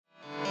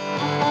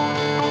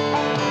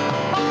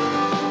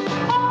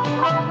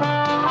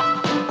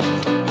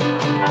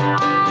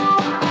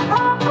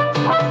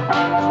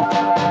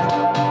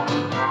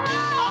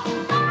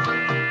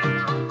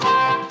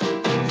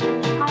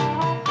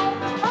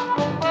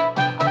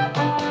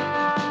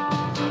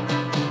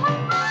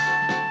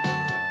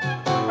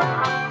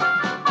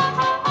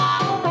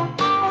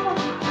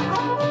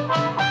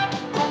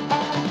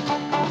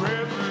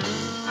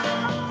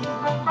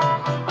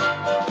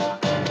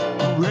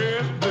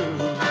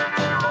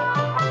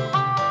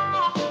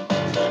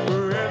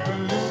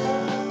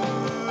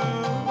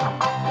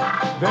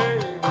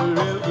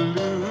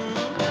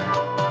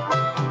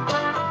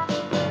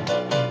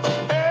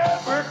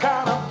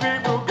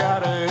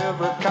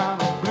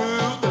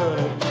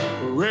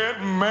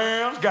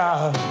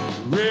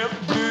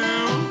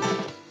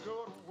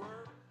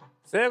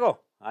Sego,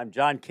 I'm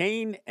John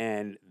Kane,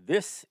 and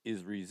this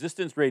is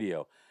Resistance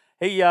Radio.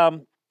 Hey,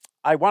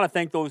 I want to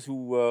thank those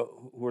who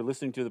are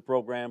listening to the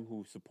program,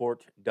 who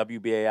support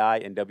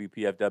WBAI and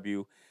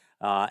WPFW,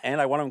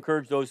 and I want to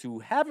encourage those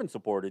who haven't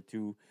supported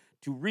to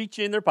reach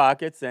in their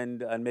pockets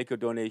and make a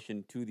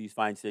donation to these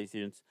fine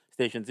stations.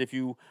 If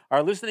you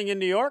are listening in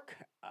New York,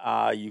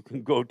 you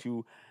can go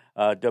to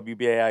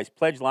WBAI's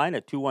pledge line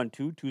at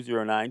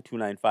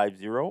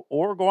 212-209-2950,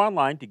 or go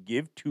online to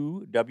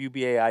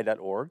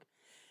give2wbai.org.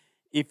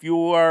 If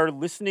you are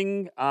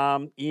listening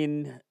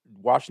in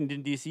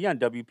Washington, D.C. on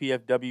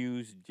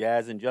WPFW's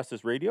Jazz and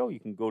Justice Radio, you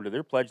can go to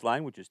their pledge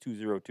line, which is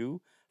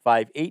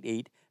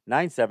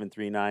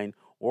 202-588-9739,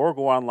 or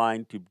go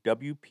online to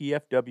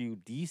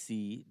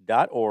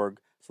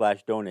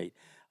WPFWDC.org/donate.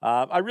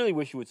 I really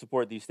wish you would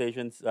support these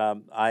stations.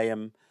 I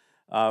am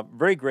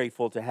very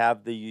grateful to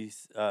have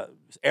these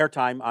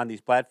airtime on these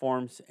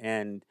platforms.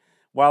 And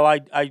while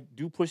I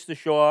do push the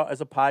show as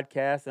a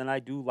podcast and I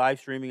do live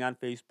streaming on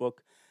Facebook,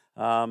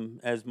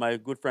 as my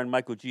good friend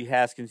Michael G.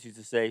 Haskins used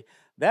to say,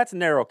 that's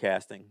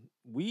narrowcasting.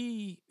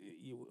 We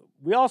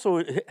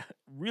also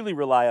really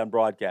rely on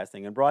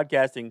broadcasting, and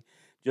broadcasting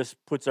just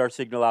puts our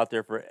signal out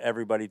there for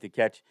everybody to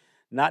catch,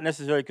 not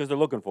necessarily because they're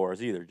looking for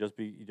us either, just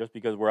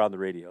because we're on the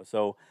radio.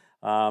 So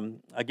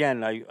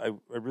again, I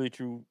really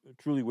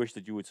truly wish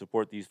that you would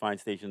support these fine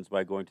stations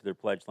by going to their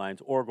pledge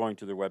lines or going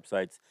to their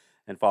websites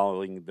and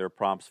following their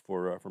prompts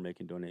for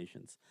making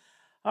donations.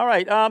 All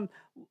right.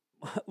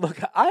 Look,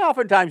 I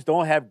oftentimes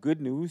don't have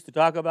good news to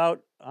talk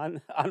about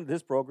on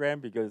this program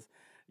because,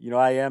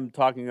 I am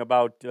talking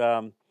about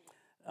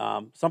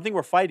something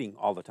we're fighting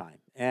all the time.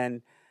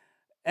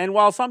 And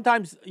while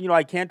sometimes,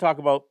 I can't talk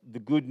about the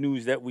good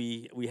news that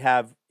we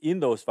have in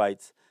those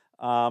fights,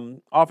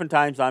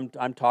 oftentimes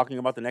I'm talking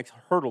about the next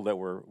hurdle that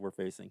we're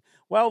facing.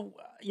 Well,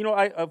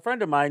 a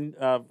friend of mine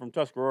from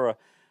Tuscarora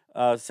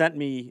sent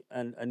me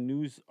a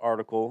news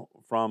article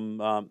from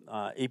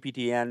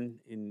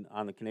APTN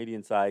on the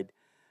Canadian side,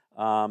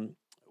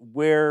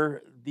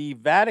 where the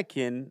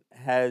Vatican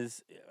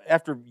has,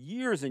 after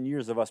years and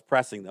years of us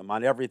pressing them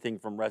on everything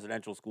from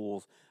residential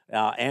schools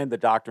and the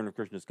Doctrine of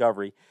Christian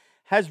Discovery,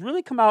 has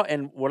really come out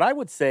and what I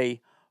would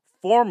say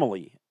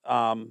formally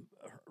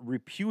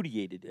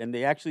repudiated, and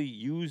they actually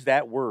use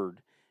that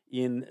word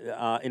in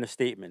a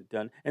statement.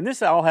 And this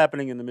is all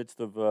happening in the midst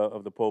of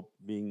the Pope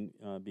being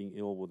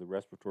ill with a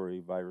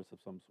respiratory virus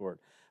of some sort.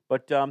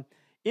 But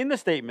in the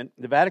statement,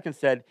 the Vatican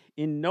said,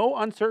 in no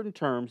uncertain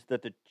terms,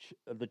 that the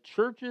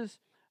Church's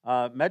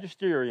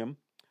magisterium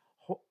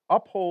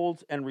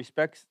upholds the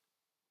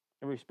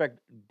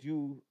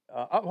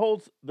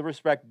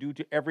respect due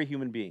to every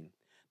human being.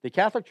 The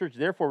Catholic Church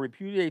therefore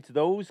repudiates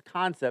those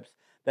concepts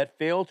that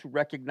fail to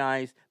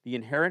recognize the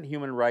inherent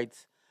human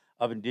rights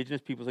of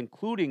indigenous peoples,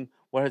 including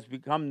what has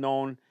become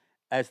known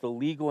as the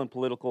legal and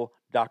political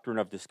doctrine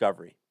of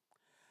discovery.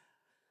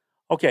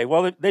 Okay,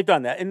 well, they've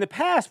done that. In the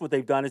past, what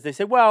they've done is they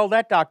say, well,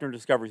 that doctrine of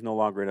discovery is no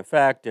longer in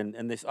effect, and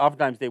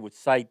oftentimes they would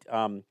cite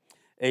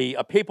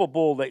a papal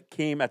bull that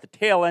came at the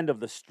tail end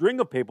of the string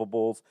of papal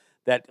bulls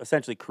that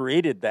essentially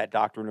created that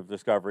doctrine of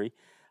discovery,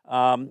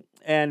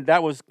 and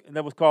that was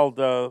called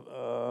the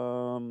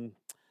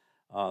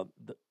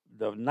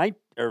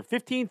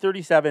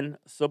 1537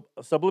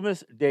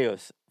 Sublimis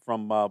Deus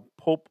from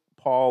Pope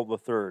Paul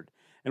III.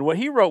 And what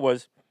he wrote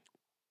was,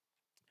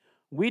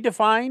 we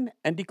define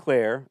and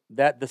declare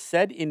that the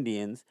said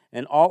Indians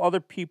and all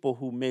other people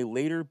who may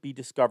later be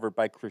discovered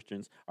by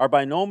Christians are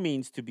by no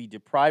means to be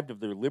deprived of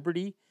their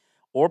liberty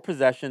or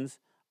possessions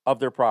of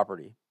their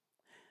property,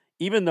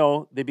 even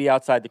though they be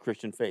outside the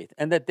Christian faith,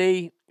 and that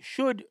they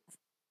should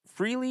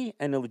freely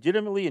and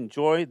legitimately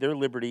enjoy their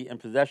liberty and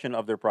possession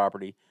of their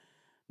property,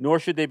 nor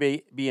should they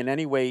be in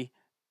any way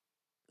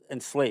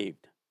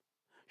enslaved.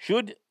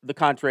 Should the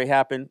contrary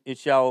happen, it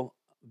shall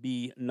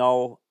be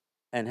null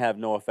and have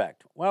no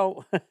effect.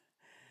 Well,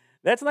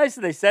 that's nice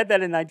that they said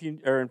that in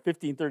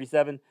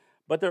 1537,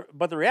 but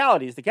the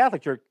reality is the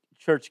Catholic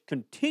Church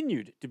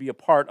continued to be a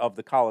part of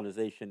the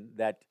colonization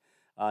that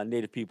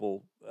Native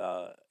people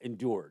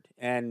endured.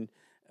 And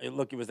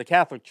look, it was the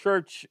Catholic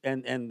Church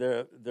and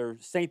their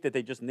saint that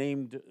they just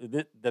named,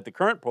 that the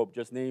current Pope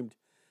just named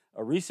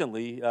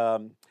recently,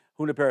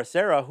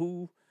 Junipero,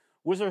 who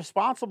was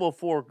responsible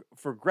for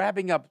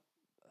grabbing up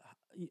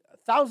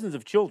thousands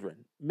of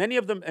children, many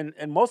of them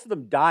and most of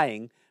them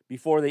dying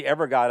before they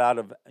ever got out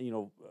of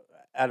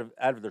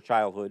their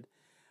childhood,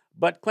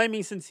 but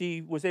claiming since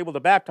he was able to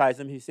baptize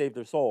them, he saved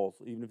their souls,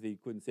 even if he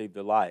couldn't save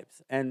their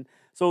lives. And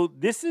so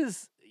this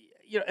is,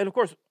 and of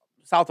course,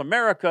 South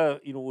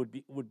America,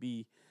 would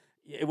be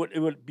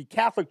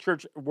Catholic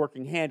Church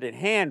working hand in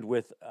hand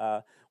with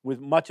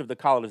much of the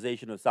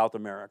colonization of South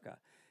America,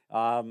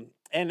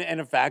 and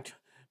in fact,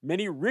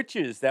 many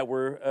riches that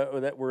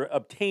were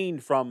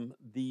obtained from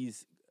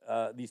these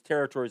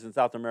territories in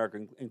South America,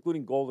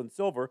 including gold and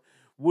silver,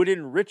 would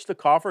enrich the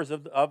coffers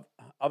of the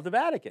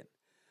Vatican.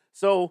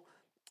 So,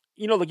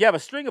 look, you have a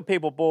string of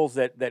papal bulls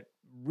that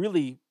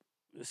really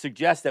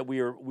suggests that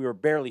we were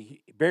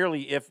barely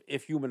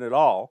if human at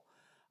all,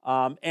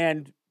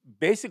 and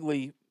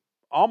basically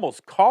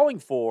almost calling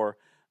for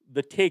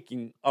the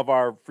taking of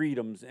our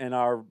freedoms and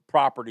our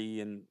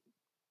property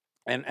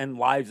and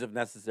lives if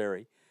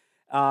necessary.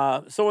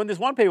 So when this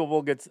one papal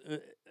bull gets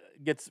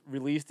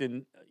released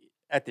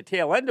at the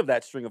tail end of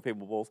that string of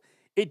papal bulls,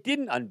 it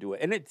didn't undo it,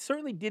 and it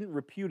certainly didn't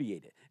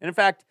repudiate it. And in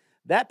fact,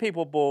 that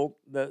papal bull,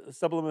 the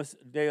Sublimis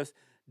Deus,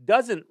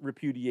 doesn't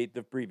repudiate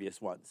the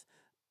previous ones.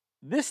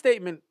 This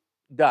statement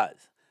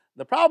does.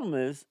 The problem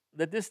is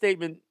that this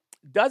statement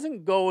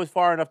doesn't go as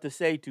far enough to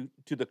say to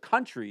the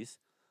countries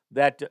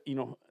that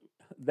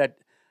that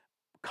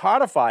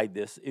codified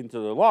this into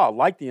the law,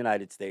 like the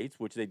United States,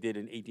 which they did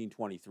in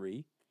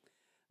 1823,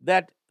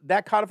 that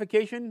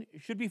codification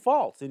should be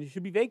false and it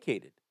should be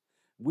vacated.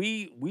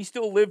 We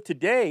still live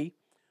today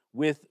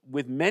with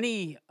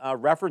many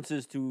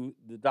references to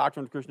the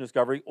Doctrine of Christian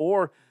Discovery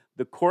or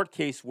the court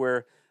case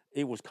where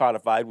it was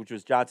codified, which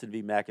was Johnson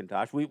v.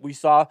 McIntosh. We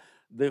saw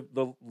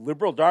the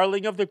liberal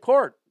darling of the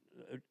court,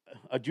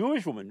 a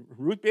Jewish woman,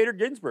 Ruth Bader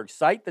Ginsburg,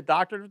 cite the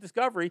Doctrine of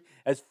Discovery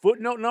as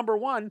footnote number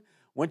 1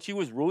 when she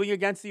was ruling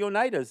against the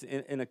Oneidas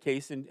in a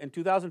case in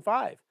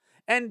 2005.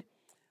 And,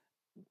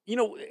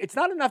 it's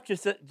not enough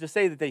just to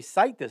say that they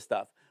cite this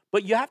stuff,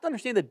 but you have to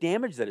understand the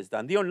damage that is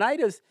done. The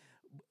Oneidas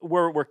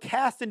were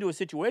cast into a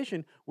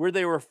situation where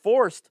they were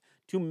forced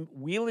to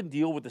wheel and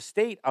deal with the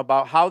state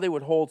about how they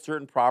would hold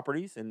certain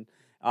properties and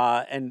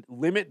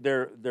limit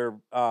their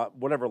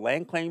whatever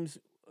land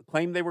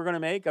claim they were going to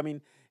make. I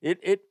mean,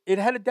 it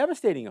had a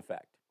devastating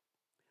effect.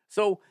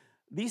 So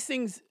these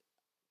things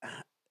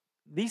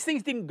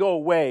didn't go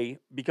away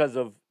because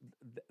of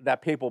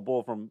that papal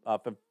bull from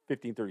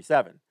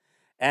 1537.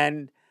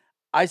 And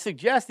I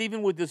suggest,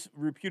 even with this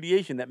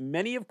repudiation that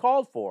many have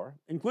called for,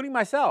 including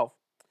myself,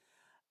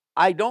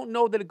 I don't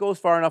know that it goes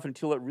far enough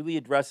until it really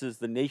addresses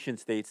the nation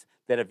states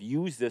that have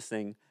used this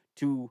thing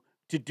to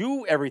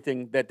do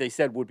everything that they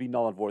said would be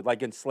null and void,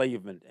 like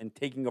enslavement and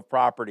taking of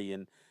property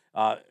and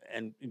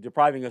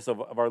depriving us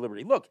of our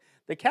liberty. Look,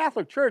 the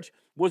Catholic Church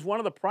was one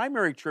of the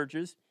primary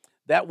churches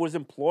that was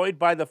employed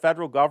by the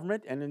federal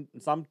government and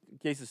in some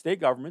cases state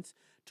governments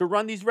to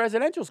run these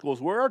residential schools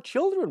where our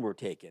children were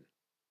taken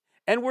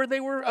and where they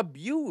were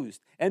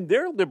abused, and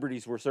their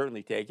liberties were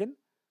certainly taken.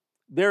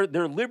 Their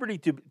liberty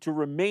to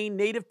remain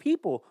native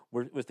people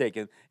was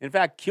taken. In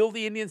fact, kill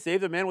the Indian,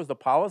 save the man was the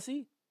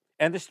policy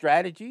and the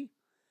strategy.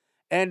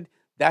 And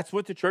that's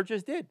what the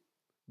churches did.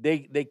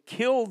 They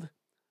killed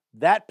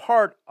that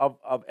part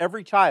of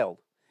every child.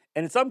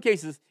 And in some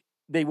cases,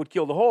 they would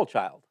kill the whole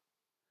child.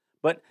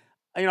 But,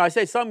 I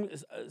say some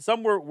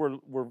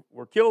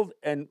were killed,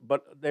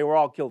 but they were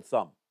all killed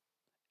some.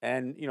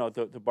 And,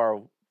 to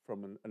borrow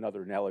from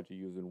another analogy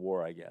used in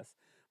war, I guess.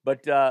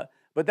 But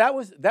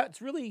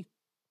that's really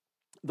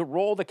the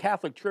role the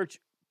Catholic Church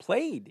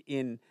played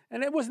in,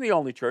 and it wasn't the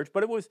only church,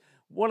 but it was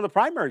one of the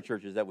primary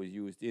churches that was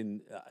used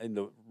in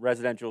the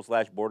residential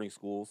 / boarding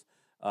schools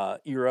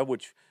era,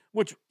 which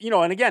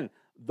and again,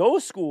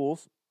 those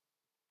schools,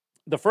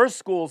 the first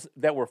schools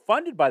that were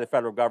funded by the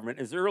federal government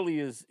as early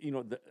as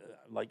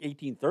like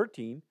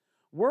 1813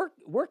 were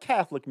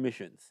Catholic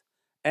missions,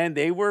 and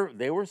they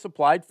were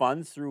supplied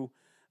funds through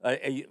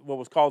what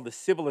was called the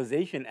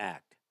Civilization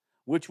Act,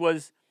 which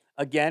was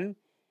again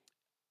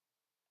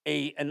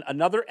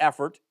another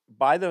effort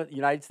by the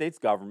United States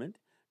government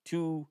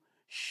to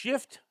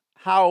shift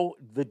how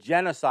the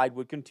genocide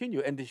would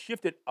continue and to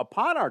shift it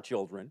upon our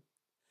children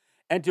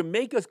and to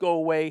make us go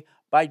away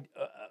by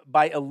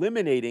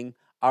eliminating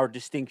our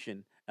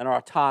distinction and our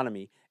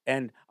autonomy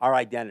and our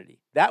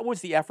identity. That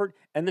was the effort,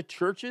 and the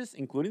churches,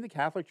 including the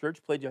Catholic Church,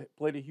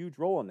 played a huge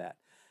role in that.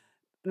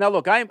 Now,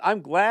 look,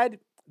 I'm glad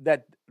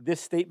that this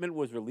statement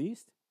was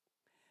released.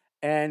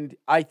 And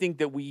I think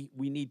that we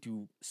need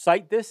to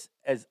cite this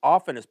as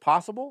often as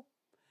possible.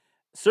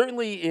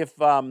 Certainly, if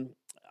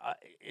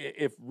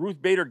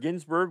Ruth Bader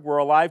Ginsburg were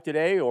alive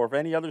today, or if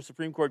any other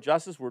Supreme Court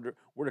justice were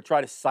to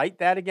try to cite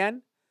that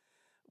again,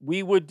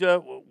 we would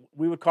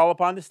call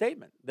upon the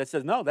statement that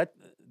says no,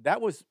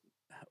 that was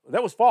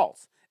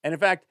false. And in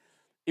fact,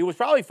 it was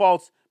probably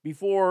false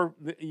before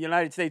the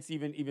United States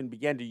even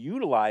began to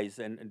utilize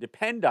and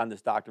depend on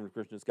this Doctrine of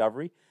Christian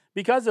Discovery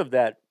because of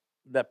that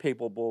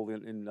papal bull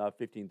in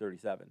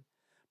 1537.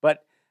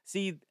 But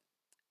see,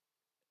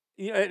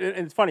 and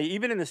it's funny,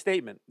 even in the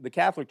statement, the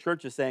Catholic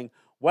Church is saying,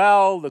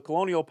 well, the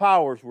colonial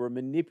powers were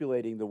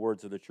manipulating the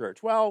words of the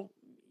church. Well,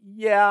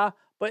 yeah,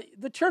 but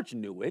the church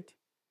knew it.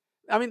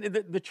 I mean,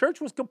 the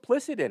church was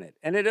complicit in it,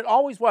 and it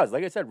always was.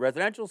 Like I said,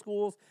 residential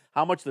schools,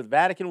 how much the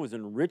Vatican was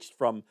enriched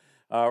from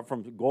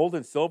gold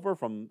and silver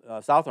from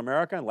South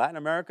America and Latin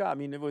America. I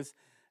mean,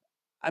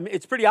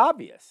 it's pretty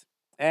obvious.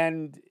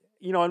 And,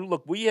 and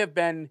look,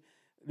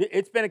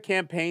 it's been a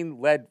campaign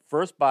led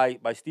first by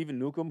Stephen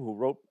Newcomb, who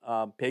wrote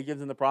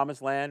Pagans in the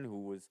Promised Land,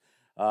 who was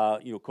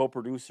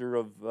co-producer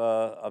of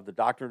the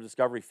Doctrine of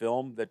Discovery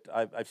film that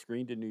I've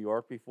screened in New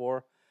York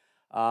before.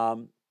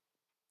 And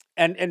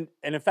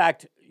in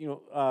fact,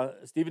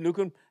 Stephen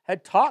Newcomb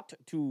had talked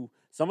to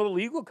some of the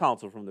legal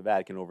counsel from the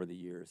Vatican over the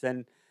years,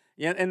 and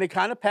Yeah, and they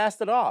kind of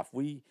passed it off.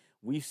 We've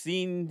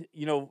seen,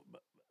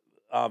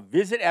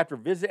 visit after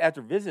visit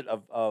after visit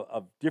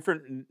of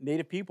different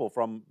native people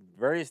from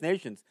various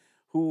nations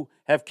who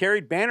have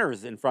carried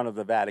banners in front of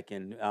the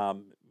Vatican.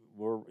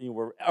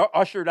 Were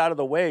ushered out of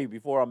the way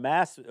before a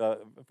mass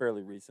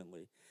fairly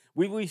recently.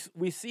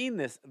 We've seen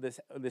this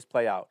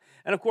play out,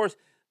 and of course,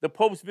 the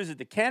Pope's visit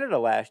to Canada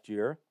last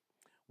year,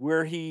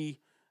 where he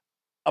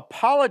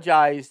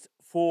apologized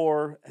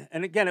for,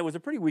 and again, it was a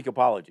pretty weak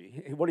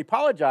apology. What he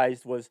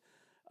apologized was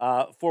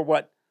for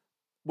what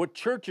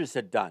churches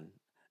had done,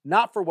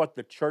 not for what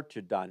the church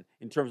had done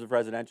in terms of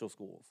residential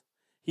schools.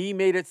 He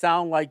made it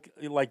sound like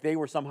they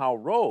were somehow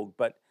rogue,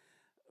 but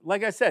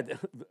like I said,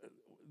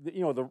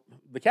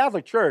 the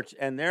Catholic Church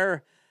and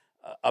their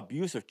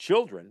abuse of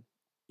children,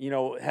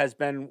 has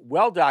been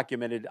well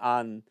documented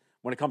on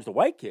when it comes to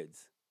white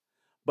kids.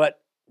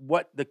 But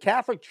what the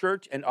Catholic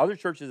Church and other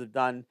churches have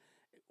done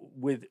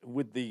with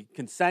the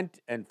consent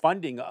and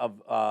funding of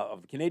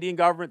the Canadian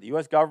government, the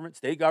U.S. government,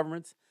 state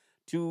governments,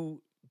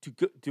 to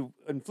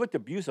inflict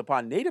abuse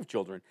upon Native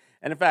children,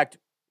 and in fact,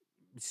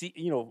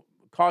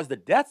 cause the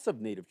deaths of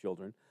Native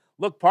children.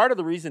 Look, part of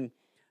the reason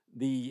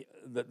the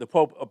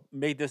Pope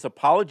made this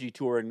apology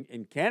tour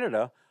in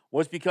Canada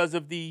was because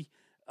of the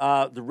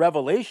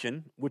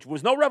revelation, which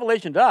was no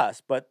revelation to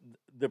us, but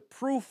the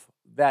proof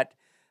that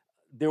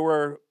there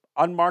were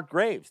unmarked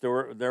graves,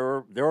 there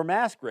were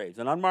mass graves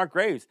and unmarked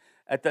graves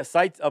at the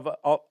sites of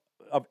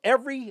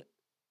every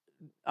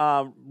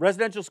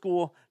residential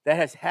school that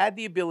has had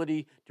the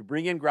ability to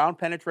bring in ground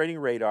penetrating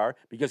radar,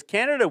 because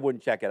Canada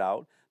wouldn't check it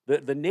out.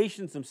 The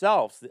nations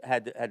themselves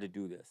had to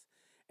do this,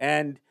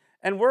 and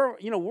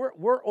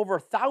we're over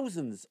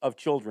thousands of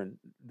children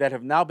that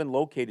have now been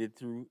located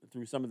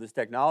through some of this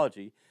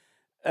technology,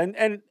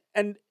 and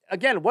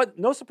again,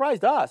 no surprise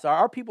to us,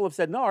 our people have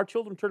said, no, our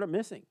children turned up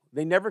missing.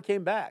 They never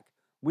came back.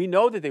 We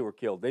know that they were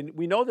killed.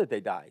 We know that they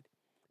died,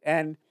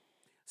 and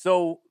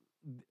so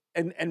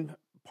and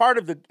part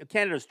of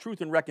Canada's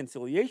Truth and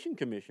Reconciliation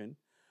Commission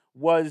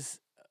was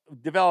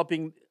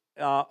developing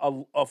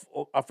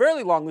a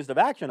fairly long list of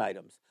action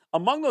items.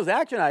 Among those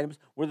action items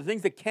were the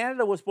things that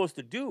Canada was supposed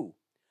to do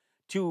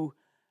to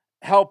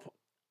help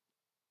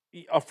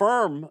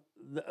affirm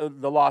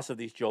the loss of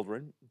these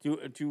children,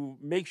 to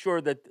make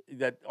sure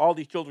that all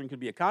these children could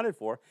be accounted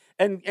for,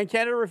 and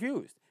Canada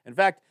refused. In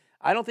fact,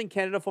 I don't think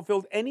Canada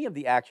fulfilled any of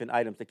the action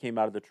items that came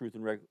out of the Truth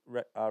and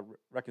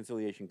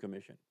Reconciliation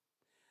Commission.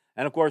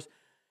 And of course,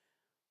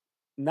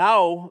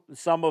 now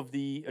some of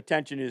the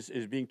attention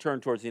is being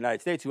turned towards the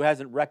United States, who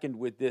hasn't reckoned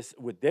with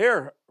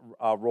their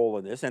role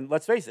in this. And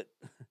let's face it,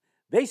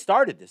 they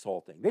started this whole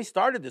thing. They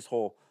started this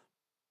whole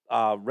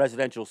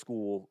residential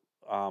school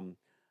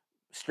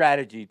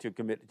strategy to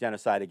commit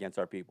genocide against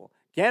our people.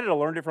 Canada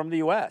learned it from the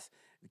U.S.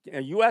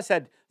 The U.S.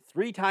 had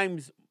 3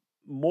 times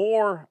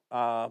more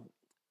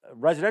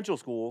residential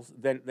schools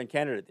than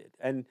Canada did,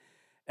 and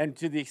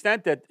to the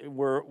extent that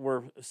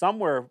we're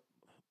somewhere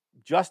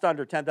just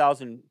under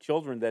 10,000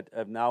 children that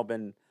have now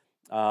been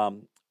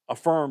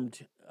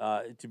affirmed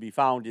to be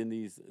found in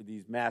these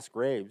mass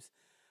graves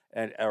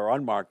or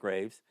unmarked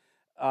graves.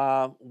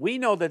 We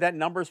know that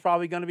number is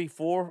probably going to be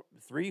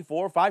 3,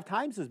 4, 5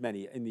 times as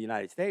many in the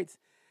United States.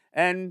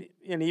 And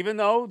even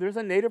though there's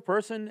a Native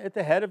person at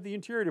the head of the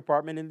Interior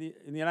Department in the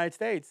United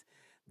States,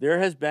 there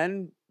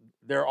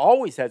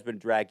always has been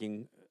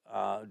dragging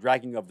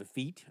of the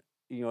feet,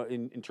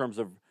 in terms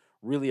of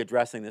really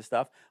addressing this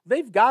stuff.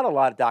 They've got a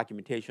lot of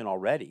documentation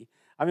already.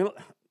 I mean,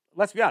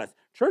 let's be honest.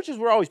 Churches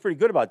were always pretty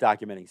good about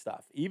documenting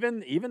stuff,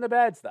 even the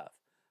bad stuff.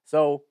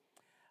 So,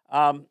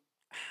 I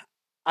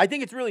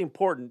think it's really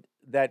important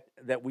that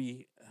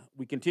we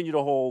continue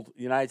to hold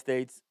the United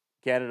States,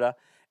 Canada,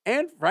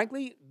 and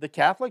frankly, the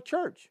Catholic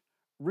Church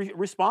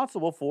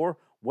responsible for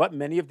what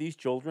many of these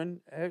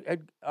children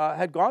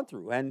had gone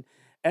through, and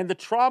the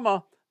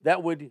trauma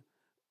that would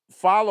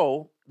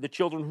follow the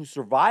children who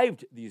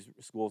survived these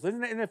schools.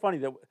 Isn't it funny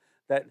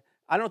that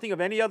I don't think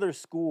of any other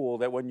school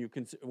that when you're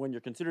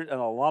considered an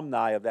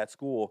alumni of that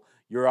school,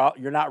 you're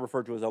not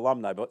referred to as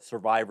alumni, but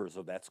survivors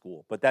of that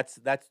school. But that's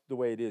the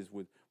way it is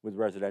with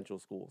residential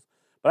schools.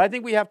 But I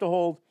think we have to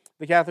hold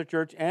the Catholic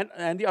Church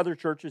and the other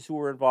churches who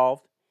were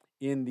involved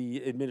in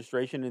the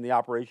administration and the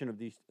operation of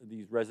these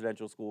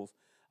residential schools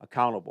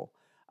accountable.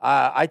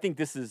 I think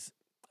this is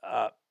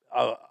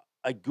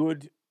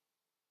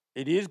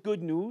it is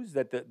good news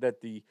that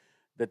the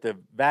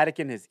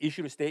Vatican has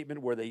issued a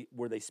statement where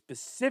they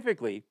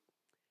specifically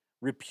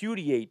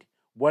repudiate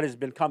what has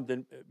come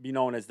to be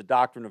known as the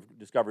Doctrine of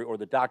Discovery, or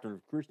the Doctrine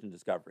of Christian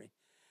Discovery.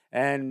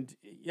 And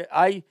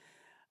I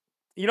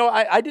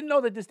didn't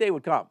know that this day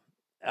would come,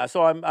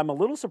 so I'm a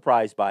little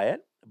surprised by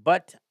it,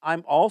 but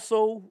I'm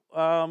also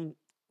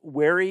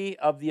wary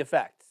of the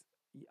effects.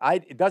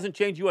 It doesn't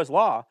change U.S.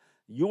 law.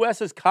 U.S.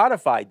 has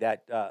codified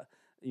that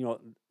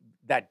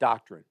that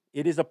doctrine.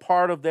 It is a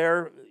part of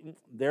their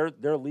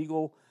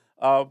legal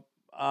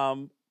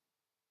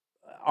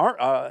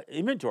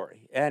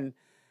inventory, and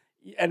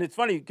it's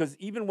funny because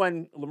even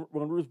when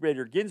Ruth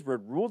Bader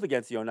Ginsburg ruled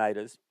against the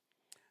Oneidas,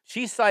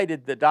 she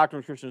cited the Doctrine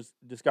of Christian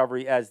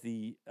Discovery as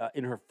the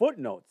in her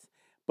footnotes,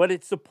 but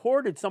it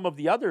supported some of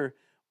the other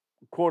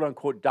quote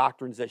unquote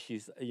doctrines that she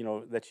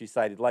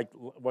cited, like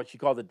what she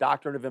called the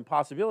doctrine of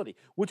impossibility,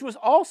 which was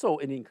also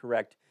an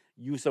incorrect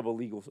use of a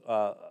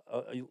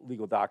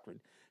legal doctrine.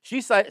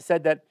 She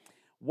said that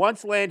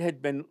once land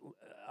had been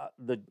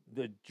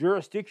the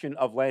jurisdiction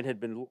of land had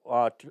been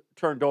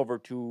turned over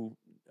to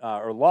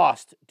or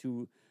lost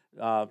to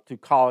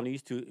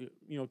colonies,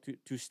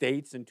 to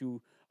states and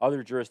to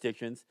other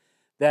jurisdictions,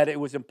 that it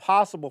was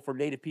impossible for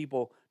Native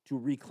people to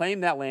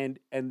reclaim that land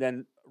and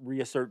then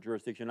reassert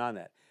jurisdiction on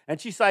that. And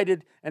she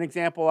cited an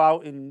example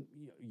out in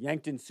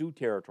Yankton Sioux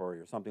territory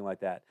or something like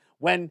that,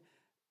 when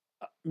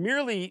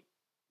merely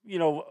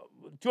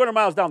 200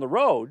 miles down the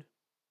road,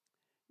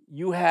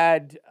 you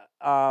had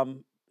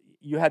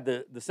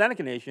the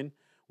Seneca Nation,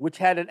 which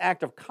had an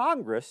act of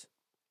Congress,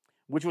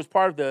 which was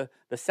part of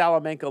the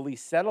Salamanca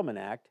Lease Settlement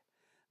Act,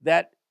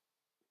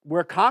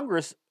 where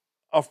Congress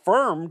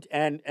affirmed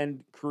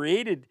and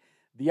created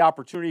the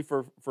opportunity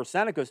for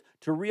Senecas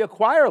to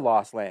reacquire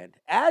lost land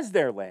as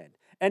their land,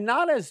 and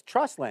not as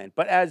trust land,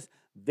 but as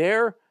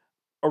their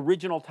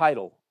original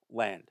title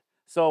land.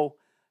 So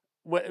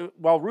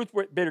while Ruth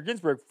Bader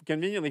Ginsburg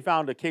conveniently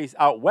found a case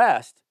out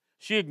west,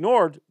 she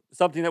ignored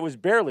something that was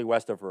barely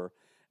west of her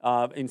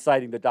in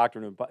citing the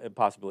doctrine of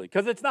impossibility,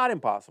 because it's not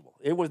impossible.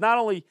 It was not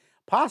only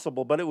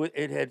possible, but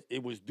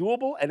it was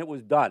doable, and it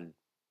was done.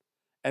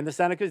 And the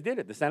Senecas did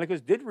it. The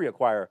Senecas did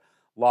reacquire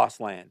lost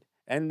land,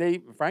 and they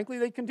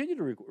continue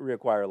to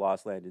reacquire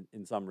lost land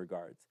in some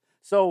regards.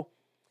 So,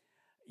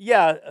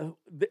 yeah,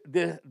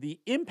 the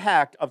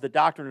impact of the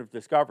Doctrine of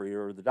Discovery,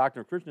 or the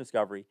Doctrine of Christian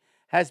Discovery,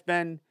 has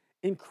been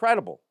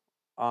incredible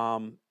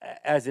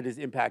as it has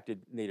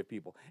impacted Native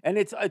people, and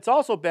it's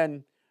also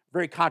been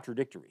very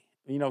contradictory.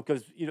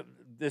 Because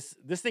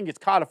this thing gets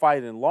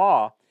codified in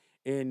law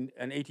in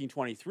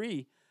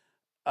 1823,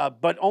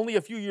 but only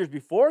a few years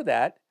before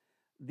that,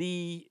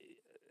 the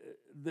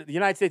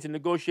United States had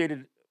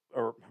negotiated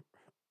or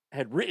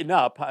had written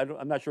up.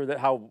 I'm not sure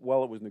how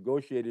well it was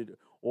negotiated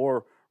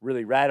or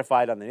really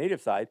ratified on the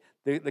Native side,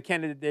 the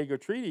Canandaigua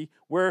Treaty,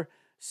 where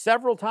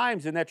several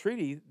times in that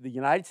treaty, the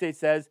United States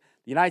says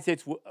the United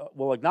States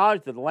will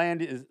acknowledge that the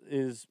land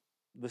is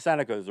the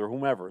Senecas or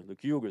whomever, the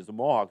Cayugas, the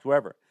Mohawks,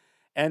 whoever,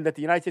 and that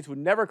the United States would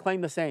never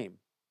claim the same,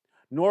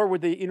 nor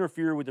would they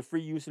interfere with the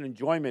free use and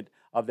enjoyment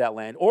of that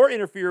land, or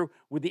interfere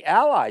with the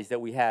allies that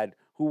we had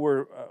who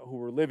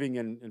were living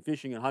and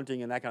fishing and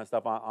hunting and that kind of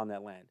stuff on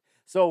that land.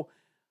 So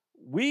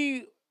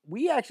we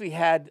actually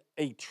had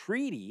a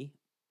treaty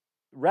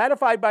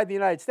ratified by the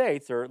United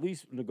States, or at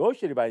least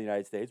negotiated by the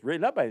United States,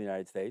 written up by the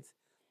United States,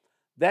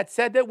 that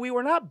said that we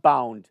were not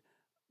bound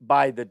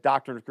by the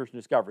Doctrine of Christian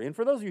Discovery. And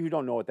for those of you who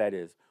don't know what that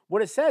is,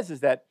 what it says is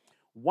that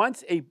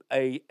once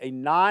a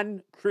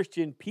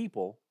non-Christian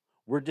people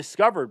were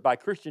discovered by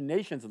Christian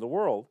nations of the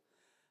world,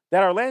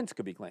 that our lands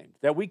could be claimed,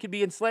 that we could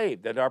be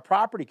enslaved, that our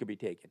property could be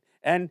taken.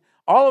 And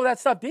all of that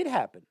stuff did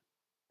happen.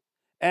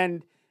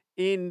 And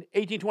in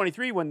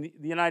 1823, when the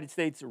United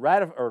States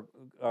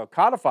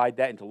codified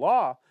that into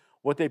law,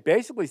 what they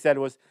basically said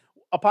was,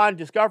 upon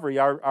discovery,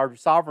 our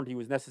sovereignty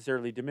was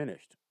necessarily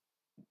diminished.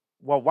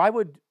 Well, why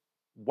would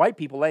white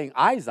people laying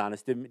eyes on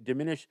us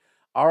diminish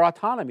our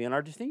autonomy and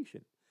our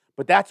distinction?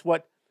 But that's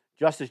what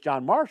Justice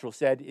John Marshall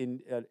said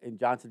in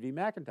Johnson v.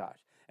 McIntosh.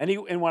 And he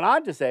went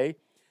on to say,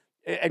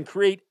 and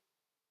create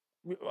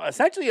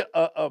essentially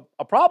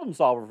a problem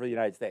solver for the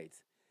United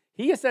States.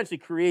 He essentially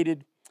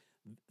created,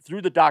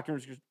 through the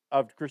Doctrine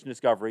of Christian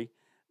Discovery,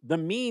 the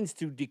means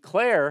to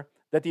declare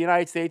that the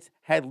United States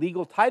had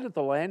legal title to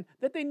the land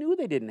that they knew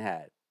they didn't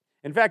have.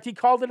 In fact, he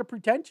called it a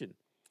pretension.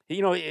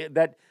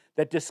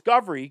 That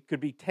discovery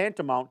could be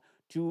tantamount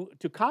to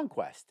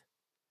conquest,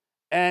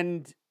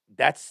 and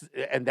that's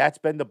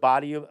been the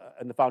body of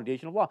and the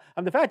foundation of law.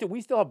 And the fact that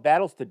we still have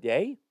battles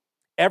today,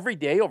 every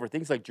day, over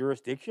things like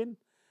jurisdiction,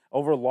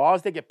 over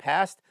laws that get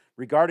passed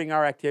regarding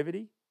our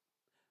activity,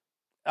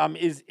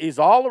 is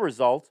all a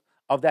result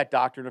of that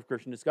Doctrine of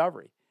Christian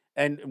Discovery,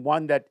 and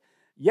one that,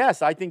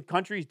 yes, I think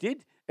countries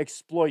did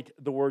exploit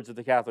the words of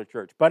the Catholic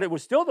Church, but it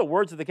was still the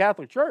words of the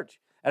Catholic Church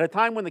at a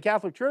time when the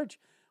Catholic Church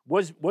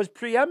was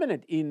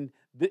preeminent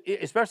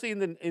especially in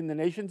the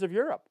nations of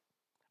Europe.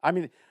 I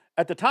mean,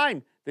 at the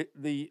time,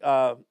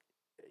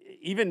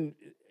 even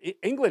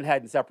England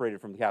hadn't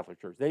separated from the Catholic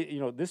Church.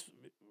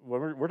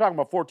 We're talking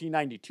about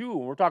 1492,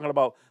 and we're talking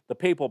about the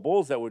papal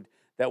bulls that would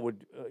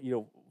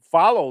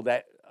follow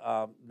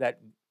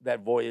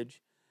that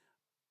voyage.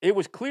 It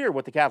was clear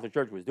what the Catholic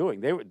Church was doing.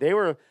 They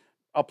were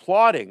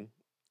applauding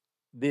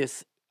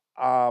this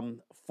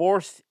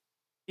forced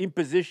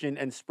imposition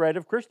and spread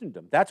of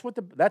Christendom. That's what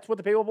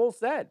the papal bulls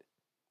said.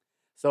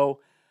 So,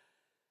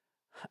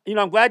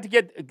 I'm glad to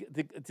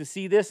get to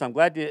see this. I'm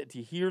glad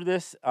to hear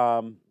this.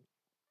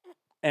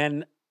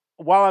 And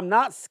while I'm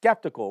not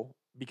skeptical,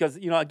 because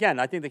again,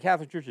 I think the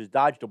Catholic Church has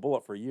dodged a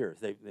bullet for years.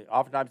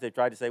 Oftentimes they've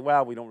tried to say,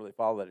 well, we don't really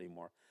follow that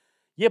anymore.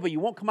 Yeah, but you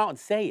won't come out and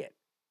say it.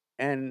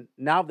 And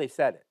now they've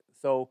said it.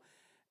 So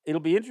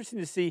it'll be interesting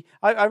to see.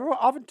 I've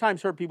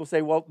oftentimes heard people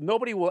say, "Well,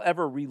 nobody will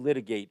ever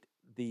relitigate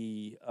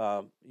the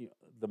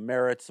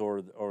merits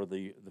or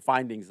the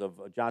findings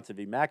of Johnson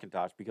v.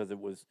 McIntosh because it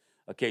was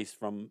a case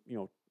from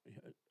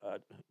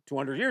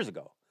 200 years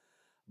ago."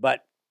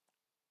 But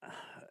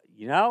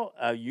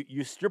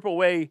you strip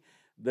away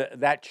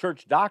that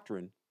church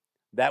doctrine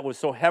that was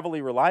so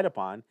heavily relied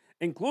upon,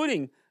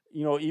 including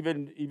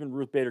even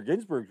Ruth Bader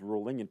Ginsburg's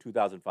ruling in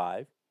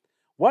 2005.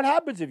 What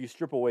happens if you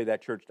strip away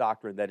that church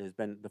doctrine that has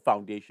been the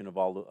foundation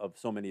of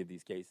so many of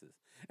these cases?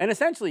 And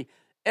essentially,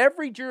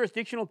 every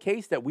jurisdictional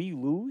case that we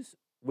lose,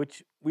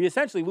 which we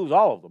essentially lose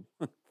all of them,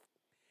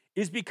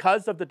 is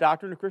because of the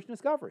doctrine of Christian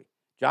discovery.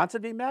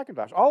 Johnson v.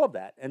 McIntosh, all of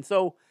that. And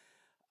so,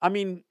 I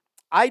mean,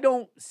 I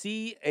don't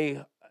see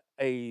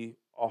a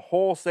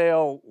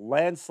wholesale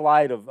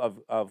landslide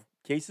of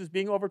cases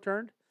being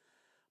overturned,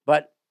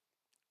 but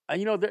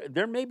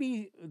there may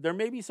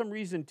be some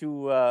reason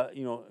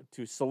to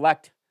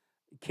select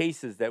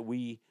cases that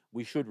we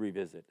should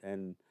revisit.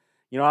 And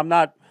I'm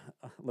not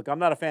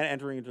a fan of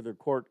entering into their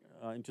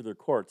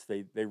courts.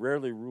 They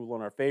rarely rule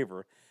in our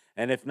favor,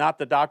 and if not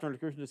the doctrine of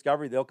Christian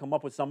discovery, they'll come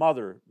up with some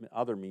other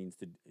means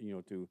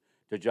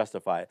to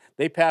justify it.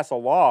 They pass a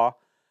law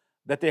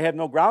that they have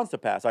no grounds to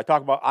pass. I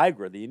talk about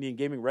IGRA, the Indian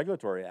Gaming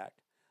Regulatory Act.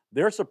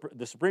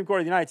 The Supreme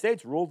Court of the United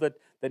States ruled that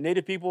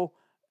Native people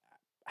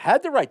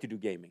had the right to do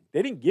gaming.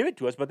 They didn't give it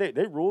to us, but they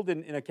ruled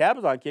in a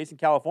cabazon case in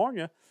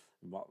California,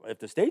 well, if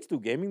the states do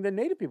gaming, then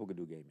Native people could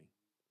do gaming,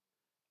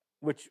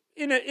 which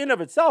in of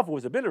itself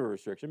was a bit of a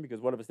restriction because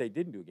what if a state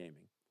didn't do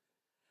gaming?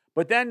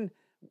 But then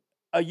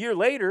a year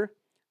later,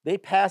 they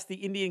passed the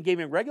Indian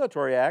Gaming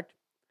Regulatory Act,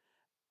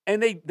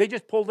 and they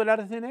just pulled it out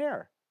of thin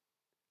air.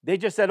 They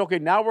just said, okay,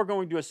 now we're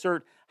going to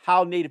assert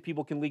how Native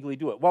people can legally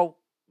do it. Well,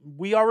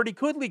 we already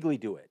could legally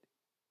do it.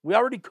 We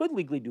already could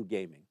legally do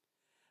gaming.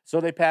 So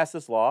they passed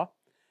this law,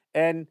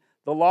 and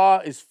the law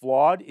is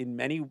flawed in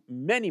many,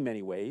 many,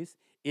 many ways.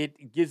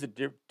 It gives a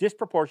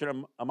disproportionate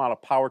amount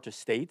of power to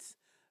states,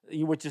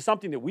 which is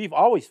something that we've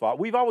always fought.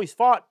 We've always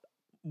fought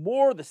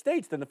more the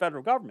states than the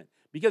federal government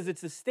because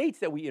it's the states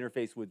that we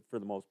interface with for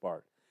the most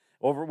part,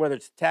 over whether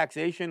it's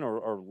taxation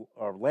or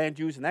land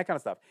use and that kind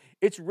of stuff.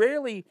 It's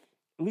rarely,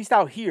 at least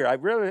out here, I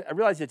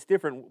realize it's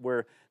different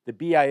where the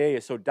BIA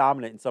is so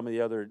dominant in some of the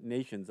other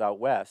nations out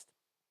west.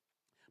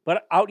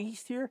 But out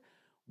east here,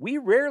 we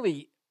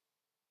rarely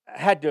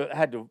had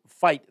to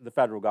fight the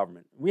federal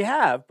government. We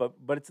have, but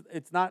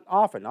it's not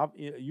often.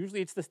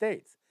 Usually it's the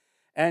states.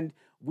 And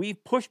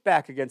we've pushed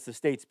back against the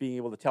states being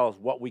able to tell us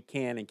what we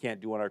can and can't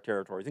do on our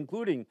territories,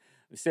 including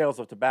sales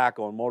of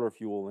tobacco and motor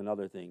fuel and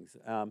other things.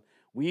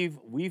 We've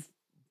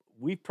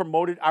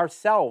promoted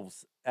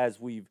ourselves as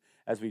we've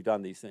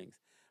done these things.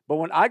 But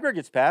when IGRA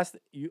gets passed,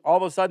 all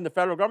of a sudden the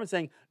federal government's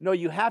saying, no,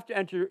 you have to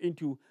enter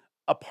into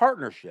a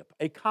partnership,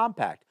 a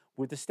compact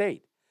with the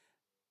state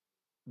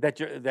that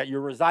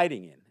you're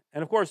residing in.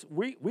 And of course,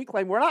 we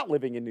claim we're not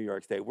living in New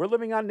York State. We're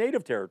living on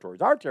native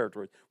territories, our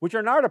territories, which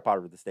are not a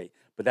part of the state.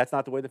 But that's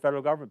not the way the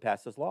federal government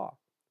passed this law.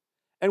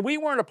 And we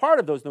weren't a part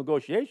of those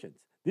negotiations.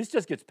 This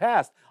just gets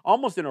passed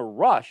almost in a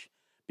rush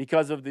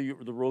because of the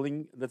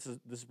ruling that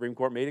the Supreme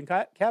Court made in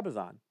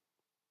Cabazon.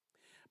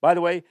 By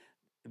the way,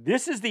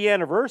 this is the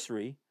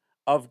anniversary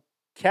of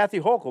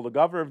Kathy Hochul, the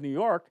governor of New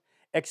York,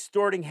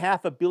 extorting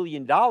 $500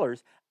 million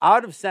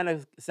out of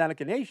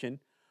Seneca Nation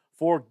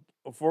for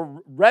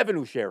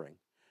revenue sharing.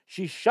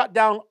 She shut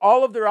down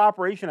all of their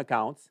operation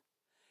accounts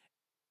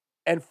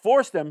and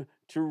forced them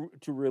to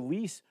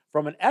release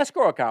from an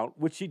escrow account,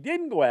 which she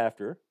didn't go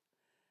after,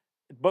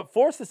 but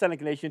forced the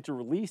Seneca Nation to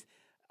release,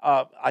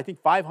 I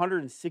think,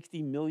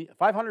 $560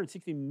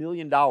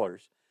 million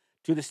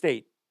to the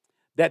state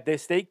that the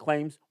state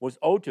claims was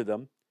owed to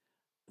them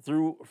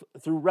through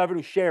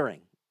revenue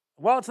sharing.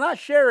 Well, it's not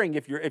sharing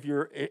if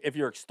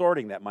you're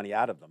extorting that money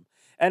out of them.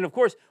 And of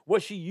course,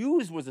 what she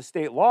used was a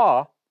state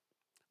law,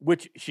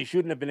 which she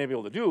shouldn't have been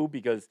able to do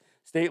because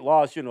state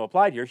laws shouldn't have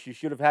applied here. She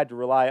should have had to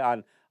rely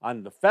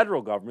on the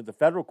federal government, the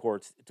federal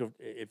courts,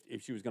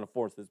 if she was going to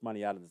force this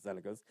money out of the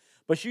Senecas.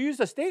 But she used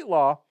a state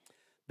law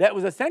that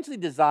was essentially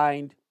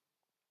designed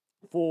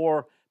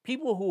for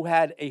people who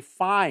had a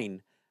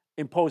fine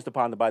imposed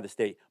upon them by the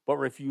state, but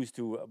refused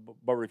to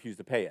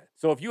pay it.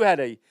 So if you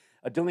had a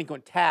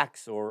delinquent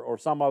tax or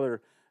some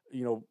other,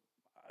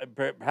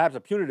 perhaps a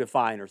punitive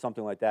fine or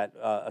something like that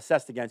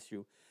assessed against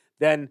you,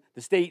 then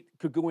the state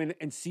could go in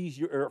and freeze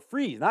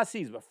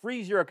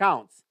your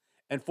accounts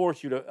and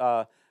force you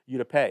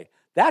to pay.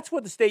 That's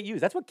what the state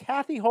used. That's what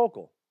Kathy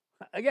Hochul.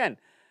 Again,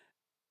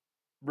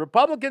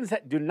 Republicans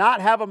do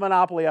not have a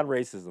monopoly on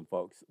racism,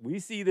 folks. We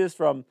see this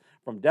from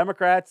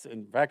Democrats.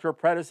 In fact, her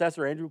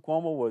predecessor, Andrew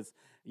Cuomo, was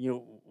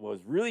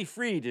really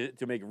free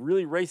to make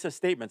really racist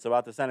statements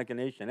about the Seneca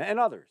Nation and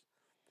others.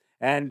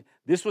 And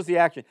this was the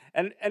action.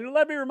 And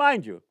let me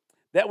remind you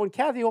that when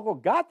Kathy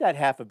Hochul got that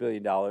 $500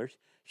 million,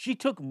 she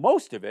took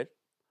most of it,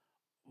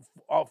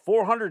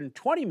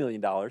 $420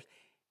 million,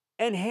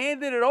 and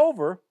handed it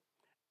over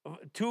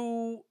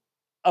to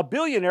a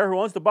billionaire who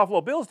owns the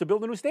Buffalo Bills to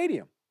build a new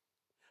stadium.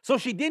 So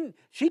she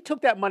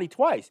took that money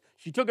twice.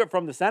 She took it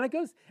from the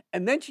Senecas,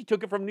 and then she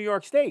took it from New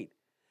York State,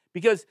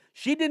 because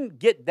she didn't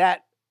get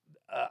that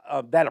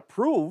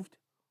approved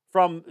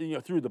from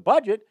through the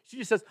budget. She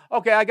just says,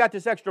 "Okay, I got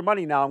this extra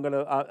money now. I'm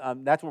gonna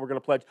that's what we're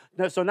gonna pledge."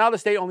 So now the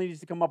state only needs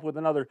to come up with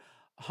another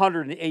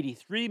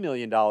 $183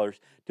 million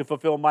to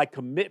fulfill my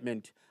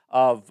commitment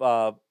of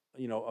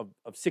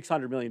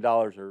 $600 million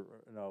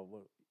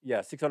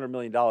 $600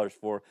 million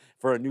for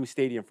a new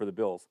stadium for the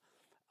Bills.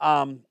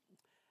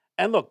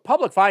 And look,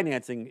 public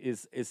financing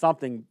is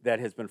something that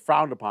has been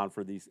frowned upon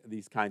for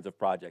these kinds of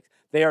projects.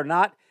 They are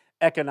not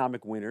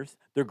economic winners.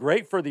 They're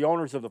great for the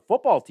owners of the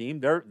football team.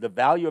 The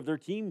value of their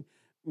team,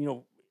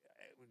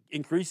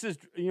 increases,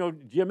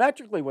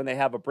 geometrically when they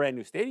have a brand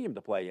new stadium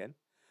to play in.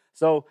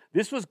 So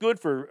this was good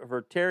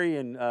for Terry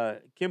and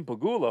Kim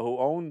Pagula, who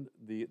own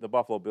the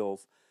Buffalo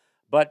Bills,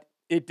 but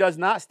it does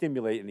not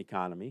stimulate an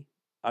economy.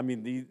 I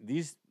mean,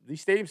 these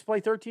stadiums play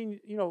 13.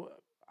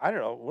 I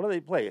don't know, what do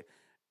they play?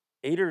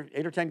 8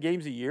 or 10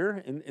 games a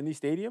year in these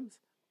stadiums,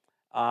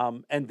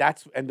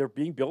 and they're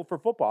being built for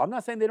football. I'm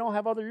not saying they don't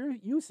have other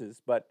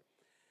uses, but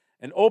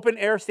an open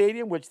air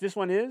stadium, which this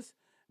one is,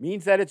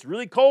 means that it's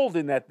really cold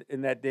in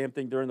that damn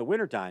thing during the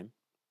wintertime.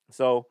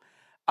 So,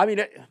 I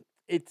mean,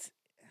 it's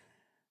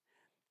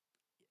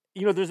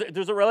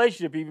there's a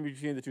relationship even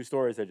between the two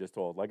stories I just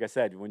told. Like I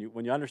said, when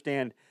you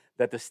understand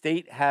that the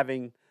state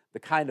having the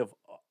kind of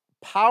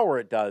power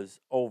it does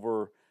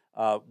over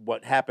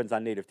what happens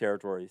on native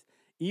territories,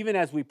 even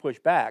as we push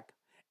back,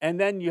 and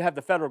then you have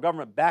the federal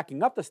government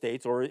backing up the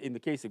states, or in the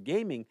case of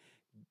gaming,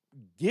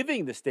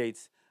 giving the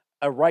states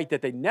a right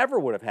that they never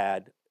would have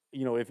had,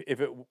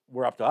 if it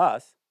were up to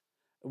us,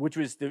 which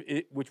was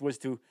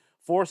to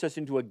force us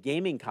into a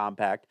gaming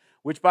compact,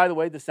 which, by the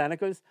way, the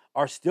Senecas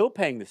are still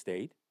paying the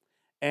state,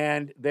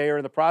 and they are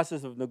in the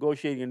process of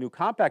negotiating a new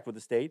compact with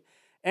the state,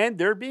 and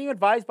they're being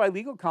advised by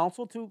legal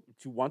counsel to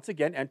once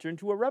again enter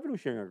into a revenue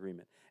sharing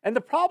agreement. And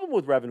the problem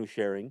with revenue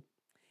sharing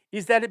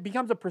is that it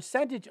becomes a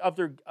percentage of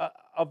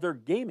their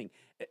gaming.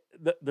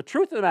 The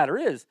truth of the matter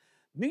is,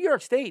 New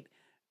York State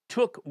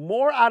took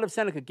more out of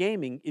Seneca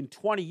gaming in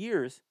 20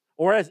 years,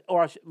 let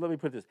me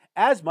put this,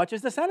 as much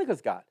as the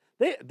Senecas got.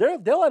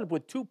 They'll end up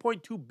with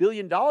 $2.2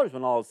 billion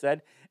when all is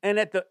said, and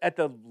at the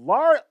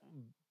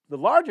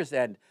largest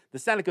end, the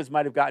Senecas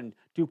might have gotten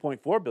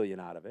 $2.4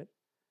 billion out of it,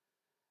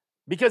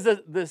 because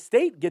the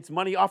state gets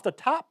money off the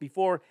top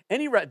before they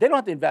don't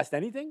have to invest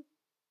anything.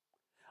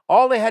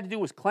 All they had to do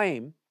was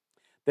claim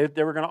that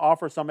they were going to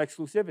offer some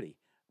exclusivity.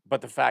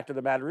 But the fact of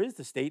the matter is,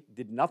 the state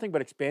did nothing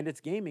but expand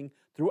its gaming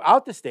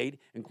throughout the state,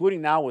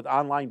 including now with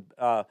online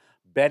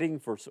betting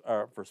for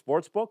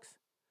sports books,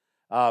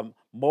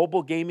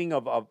 mobile gaming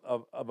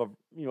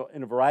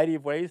in a variety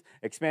of ways,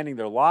 expanding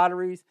their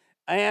lotteries,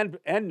 and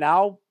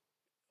now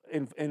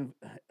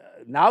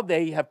now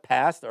they have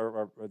passed,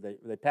 or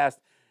they passed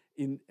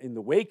in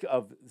the wake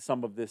of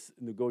some of this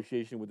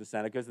negotiation with the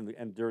Senecas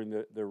and during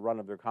the run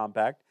of their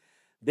compact.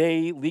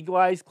 They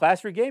legalized Class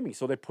 3 gaming,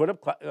 so they put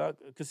up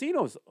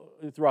casinos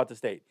throughout the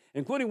state,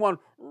 including one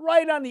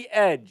right on the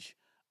edge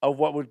of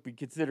what would be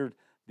considered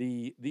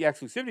the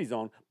exclusivity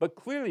zone, but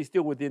clearly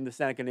still within the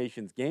Seneca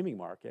Nation's gaming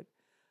market.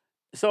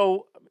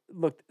 So,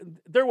 look,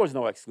 there was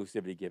no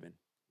exclusivity given.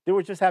 There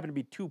was just happened to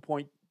be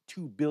 $2.2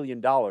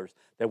 billion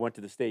that went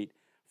to the state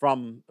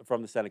from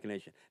the Seneca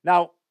Nation.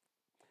 Now,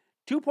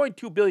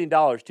 $2.2 billion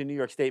to New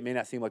York State may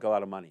not seem like a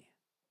lot of money,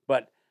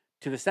 but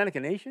to the Seneca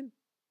Nation,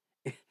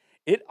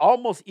 it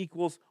almost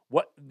equals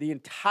what the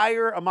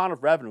entire amount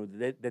of revenue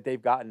that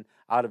they've gotten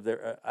out of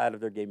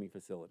their gaming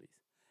facilities,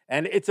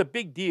 and it's a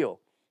big deal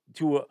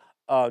to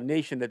a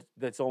nation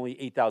that's only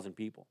 8,000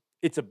 people.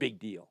 It's a big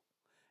deal,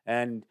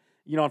 and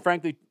and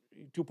frankly,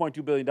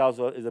 $2.2 billion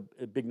is a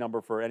big number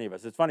for any of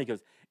us. It's funny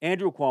because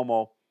Andrew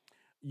Cuomo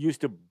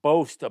used to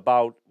boast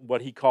about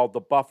what he called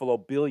the Buffalo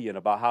Billion,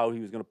 about how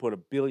he was going to put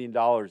 $1 billion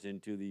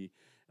into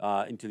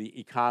the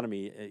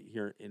economy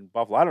here in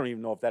Buffalo. I don't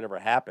even know if that ever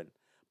happened,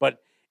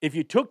 but if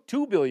you took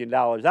 $2 billion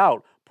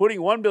out, putting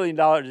 $1 billion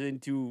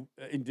into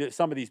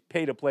some of these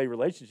pay-to-play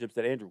relationships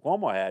that Andrew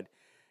Cuomo had,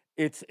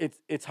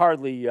 it's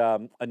hardly a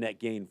net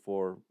gain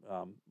for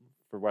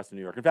Western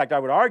New York. In fact, I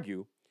would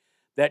argue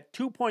that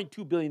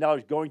 $2.2 billion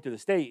going to the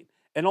state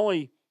and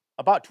only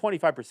about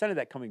 25% of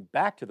that coming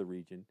back to the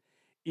region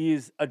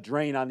is a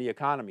drain on the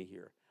economy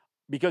here,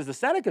 because the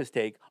Senecas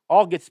take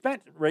all gets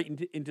spent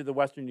right into the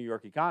Western New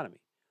York economy.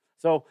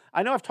 So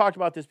I know I've talked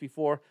about this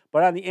before,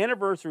 but on the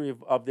anniversary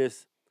of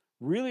this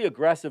really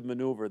aggressive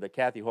maneuver that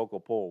Kathy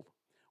Hochul pulled,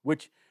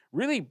 which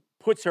really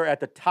puts her at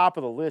the top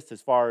of the list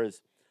as far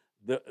as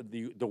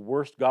the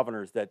worst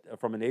governors that,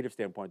 from a native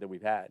standpoint, that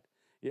we've had.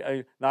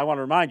 Now, I want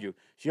to remind you,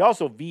 she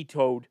also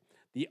vetoed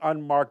the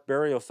Unmarked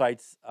Burial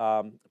Sites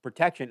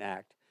Protection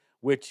Act,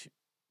 which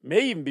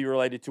may even be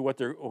related to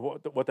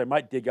what they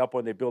might dig up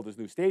when they build this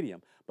new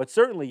stadium. But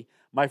certainly,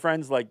 my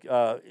friends like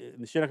in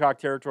the Shinnecock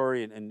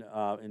territory and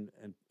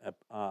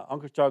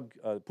Uncoshug,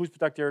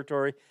 Puspatuck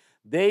territory,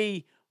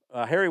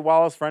 Harry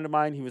Wallace, friend of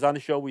mine, he was on the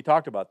show, we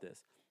talked about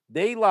this.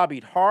 They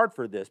lobbied hard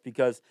for this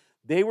because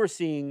they were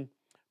seeing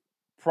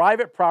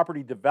private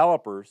property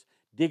developers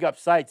dig up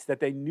sites that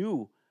they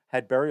knew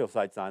had burial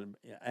sites on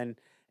them,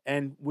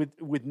 and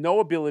with no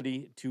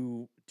ability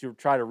to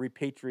try to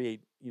repatriate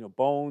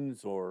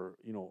bones or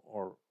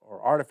or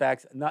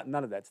artifacts,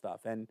 none of that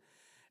stuff. And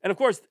of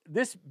course,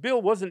 this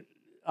bill wasn't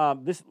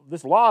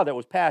this law that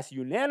was passed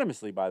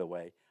unanimously, by the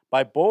way,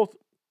 by both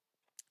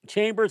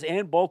chambers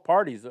and both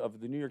parties of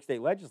the New York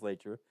State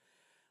Legislature,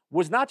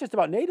 was not just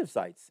about native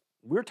sites.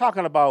 We're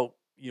talking about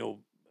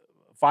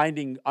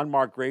finding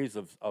unmarked graves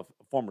of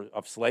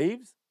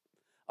slaves,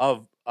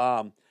 of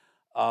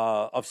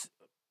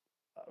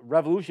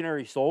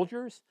revolutionary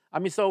soldiers. I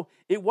mean, so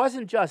it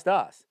wasn't just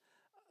us.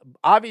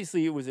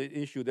 Obviously, it was an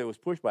issue that was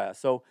pushed by us.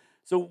 So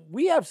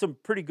we have some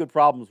pretty good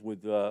problems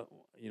with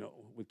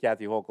with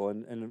Kathy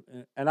Hochul,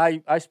 and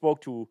I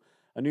spoke to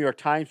a New York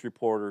Times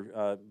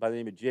reporter by the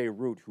name of Jay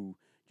Root, who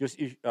just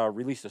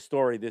released a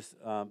story this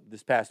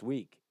past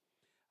week,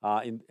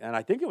 and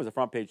I think it was a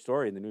front page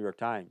story in the New York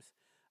Times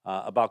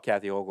about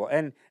Kathy Hochul,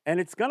 and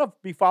it's going to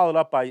be followed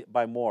up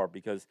by more,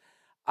 because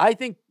I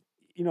think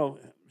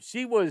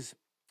she was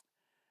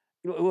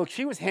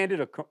she was handed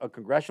a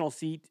congressional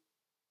seat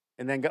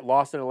and then got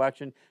lost in an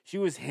election. She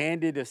was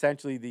handed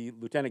essentially the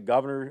lieutenant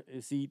governor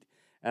seat,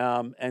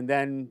 and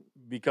then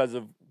because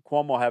of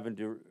Cuomo having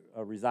to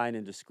resign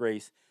in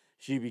disgrace,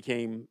 she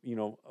became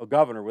a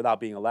governor without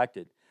being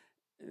elected.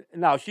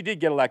 Now, she did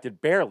get elected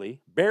barely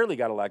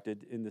got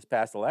elected in this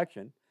past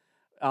election,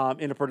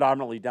 in a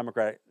predominantly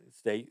Democratic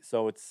state.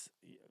 So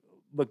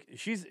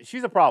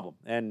she's a problem,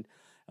 and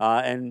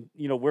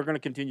we're going to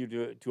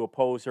continue to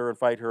oppose her and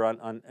fight her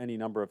on any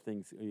number of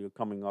things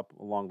coming up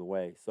along the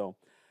way. So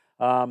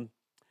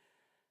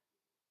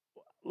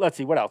let's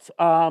see what else.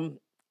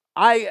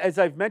 As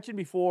I've mentioned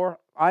before,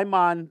 I'm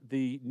on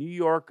the New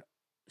York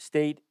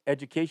State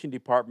Education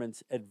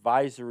Department's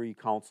Advisory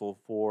Council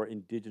for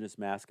Indigenous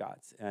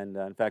Mascots, and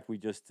in fact, we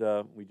just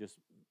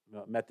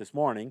met this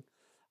morning,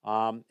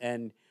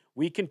 and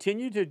we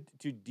continue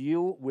to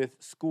deal with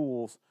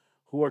schools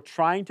who are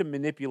trying to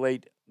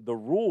manipulate the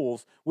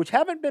rules, which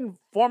haven't been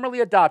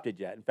formally adopted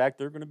yet. In fact,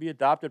 they're going to be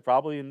adopted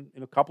probably in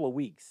a couple of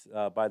weeks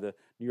by the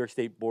New York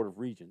State Board of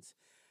Regents,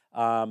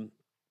 and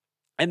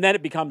then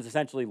it becomes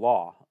essentially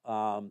law.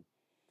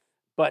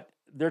 But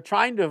they're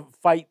trying to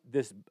fight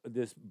this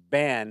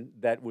ban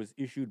that was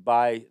issued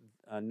by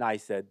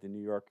NYSED, the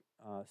New York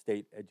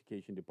State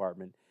Education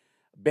Department,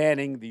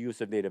 banning the use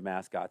of native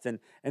mascots. And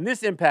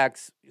this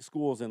impacts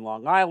schools in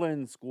Long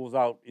Island, schools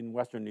out in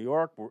Western New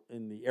York,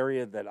 in the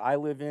area that I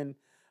live in,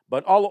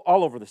 but all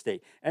over the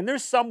state. And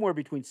there's somewhere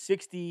between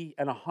 60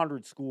 and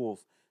 100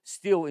 schools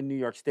still in New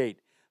York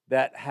State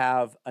that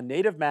have a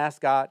native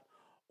mascot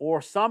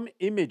or some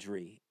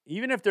imagery,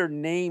 even if their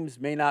names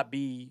may not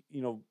be,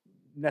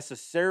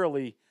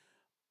 necessarily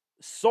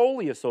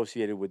solely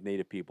associated with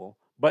Native people,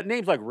 but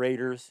names like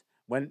Raiders,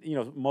 when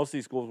most of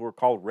these schools were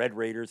called Red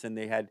Raiders, and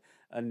they had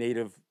a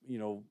Native,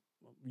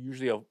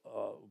 usually a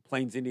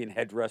Plains Indian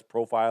headdress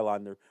profile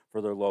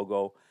for their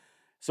logo.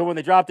 So when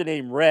they dropped the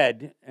name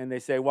Red, and they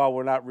say, well,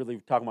 we're not really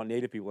talking about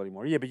Native people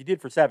anymore. Yeah, but you did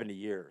for 70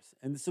 years.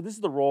 And so this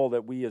is the role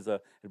that we as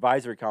a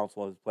advisory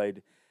council has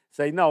played.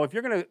 Say, no, if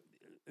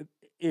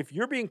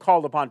you're being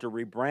called upon to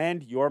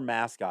rebrand your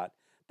mascot,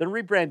 then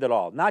rebrand it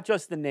all. Not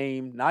just the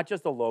name, not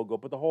just the logo,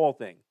 but the whole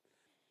thing.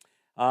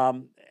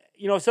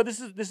 So this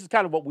is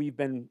kind of what we've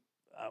been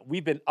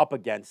up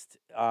against.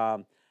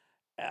 And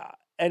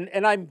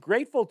I'm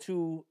grateful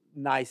to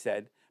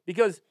NYSED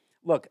because,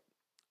 look,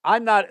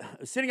 I'm not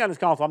sitting on this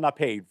council. I'm not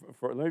paid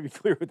for. Let me be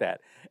clear with that.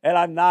 And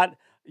I'm not.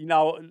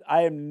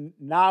 I'm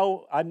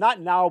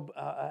not now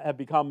have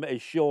become a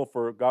shill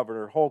for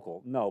Governor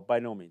Hochul. No, by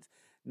no means.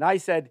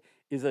 NYSED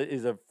is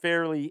a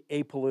fairly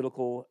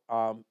apolitical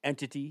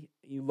entity.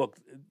 Look,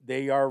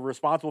 they are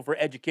responsible for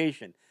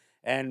education,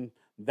 and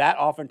that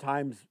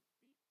oftentimes,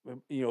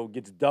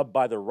 gets dubbed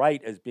by the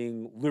right as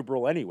being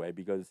liberal anyway,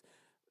 because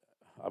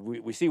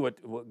we see what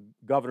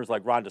governors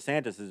like Ron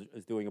DeSantis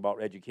is doing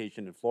about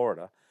education in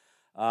Florida.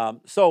 But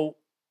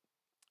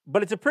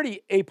it's a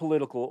pretty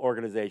apolitical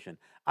organization.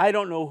 I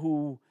don't know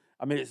who.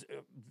 I mean,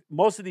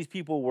 most of these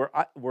people were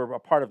a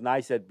part of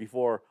NYSED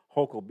before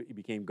Hochul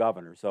became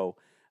governor, so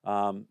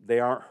they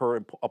aren't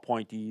her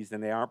appointees,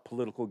 and they aren't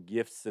political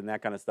gifts and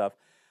that kind of stuff.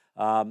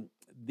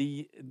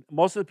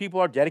 Most of the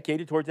people are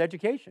dedicated towards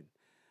education.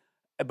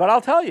 But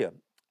I'll tell you,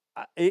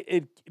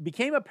 it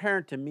became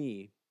apparent to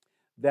me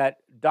that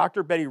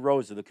Dr. Betty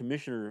Rosa, the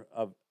commissioner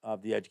of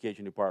the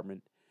education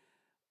department,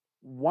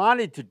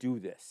 wanted to do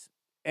this.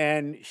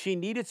 And she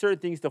needed certain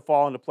things to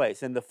fall into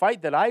place. And the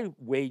fight that I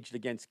waged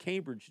against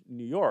Cambridge,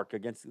 New York,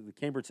 against the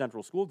Cambridge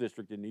Central School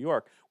District in New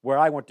York, where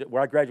I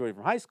graduated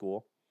from high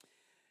school,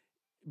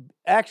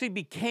 actually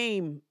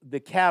became the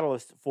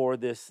catalyst for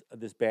this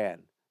ban.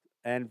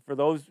 And for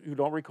those who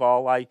don't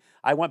recall, I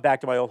went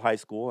back to my old high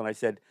school and I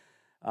said,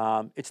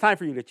 it's time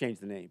for you to change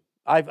the name.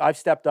 I've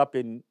stepped up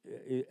in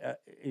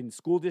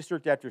school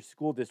district after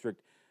school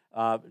district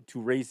to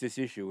raise this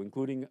issue,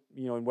 including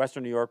in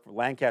Western New York,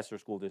 Lancaster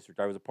School District.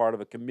 I was a part of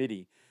a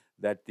committee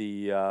that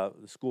the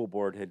school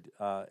board had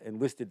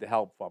enlisted the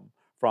help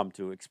from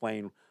to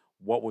explain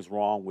what was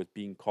wrong with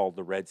being called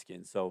the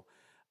Redskins. So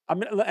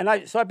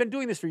I've been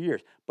doing this for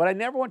years, but I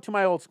never went to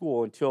my old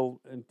school until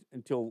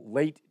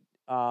late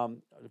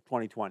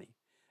 2020,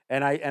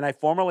 and I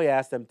formally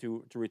asked them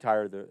to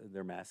retire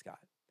their mascot.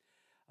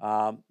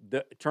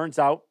 It turns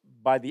out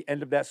by the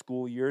end of that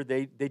school year,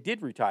 they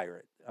did retire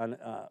it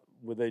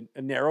with a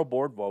narrow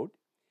board vote.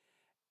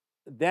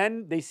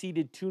 Then they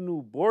seated 2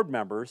 new board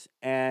members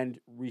and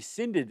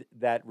rescinded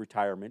that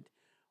retirement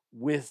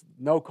with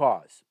no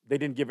cause. They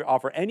didn't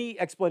offer any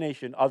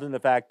explanation other than the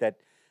fact that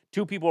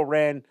 2 people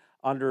ran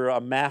under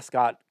a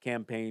mascot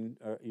campaign,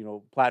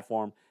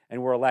 platform,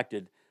 and were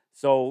elected.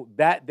 So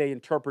that they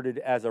interpreted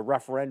as a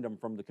referendum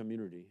from the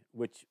community,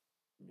 which,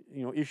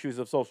 issues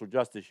of social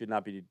justice should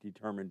not be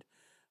determined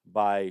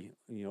by,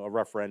 a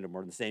referendum,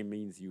 or the same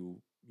means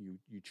you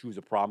choose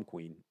a prom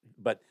queen.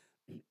 But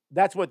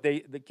that's what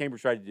the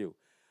Cambridge tried to do.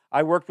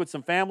 I worked with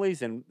some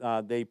families, and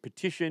they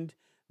petitioned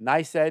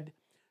NYSED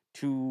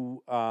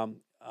to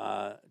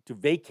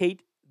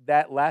vacate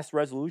that last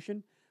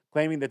resolution,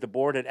 claiming that the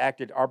board had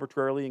acted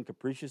arbitrarily and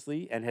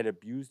capriciously and had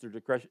abused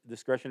their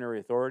discretionary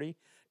authority.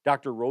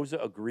 Dr. Rosa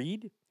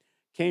agreed.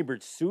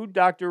 Cambridge sued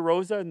Dr.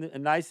 Rosa and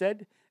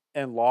NYSED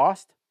and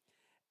lost.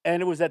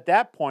 And it was at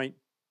that point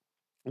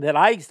that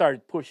I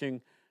started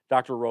pushing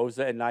Dr.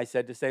 Rosa and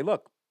NYSED to say,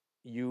 look,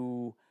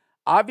 you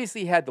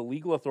obviously had the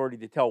legal authority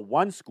to tell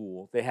one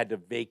school they had to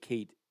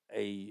vacate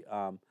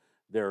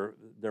their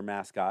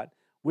mascot,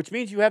 which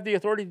means you have the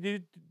authority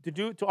to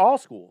do it to all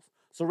schools.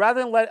 So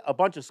rather than let a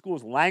bunch of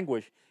schools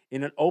languish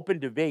in an open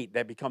debate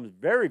that becomes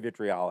very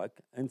vitriolic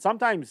and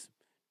sometimes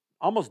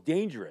almost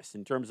dangerous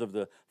in terms of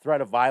the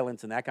threat of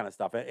violence and that kind of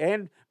stuff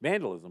and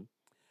vandalism,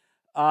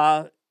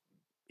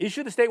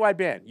 issue the statewide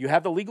ban. You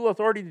have the legal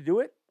authority to do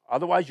it.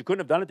 Otherwise, you couldn't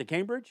have done it to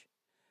Cambridge.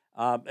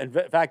 In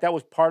fact, that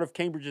was part of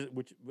Cambridge's,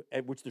 which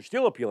they're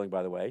still appealing,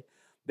 by the way.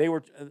 They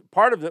were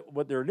part of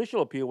what their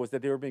initial appeal was,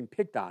 that they were being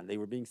picked on. They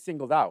were being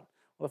singled out.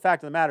 Well, the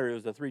fact of the matter, it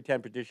was a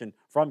 310 petition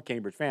from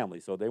Cambridge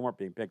families, so they weren't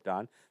being picked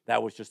on.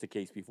 That was just the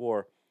case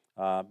before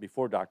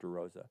Dr.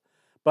 Rosa.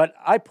 But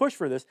I pushed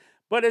for this.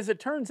 But as it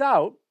turns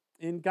out,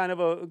 in kind of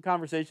a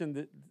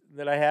conversation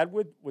that I had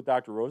with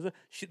Dr. Rosa,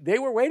 they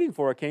were waiting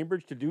for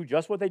Cambridge to do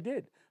just what they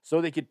did, so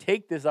they could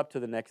take this up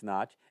to the next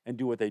notch and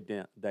do what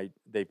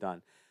they've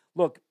done.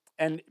 Look,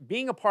 and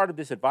being a part of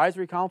this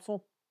advisory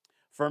council,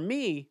 for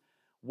me,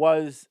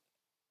 was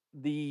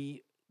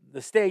the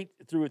state,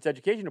 through its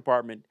education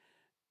department,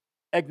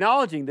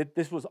 acknowledging that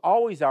this was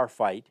always our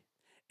fight,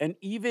 and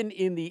even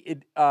in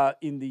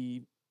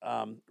the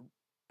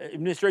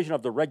administration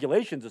of the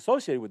regulations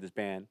associated with this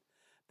ban,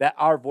 that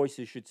our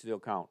voices should still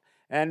count.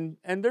 And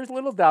there's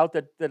little doubt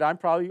that I'm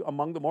probably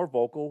among the more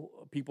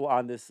vocal people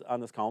on this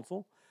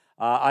council.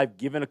 I've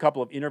given a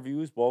couple of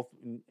interviews, both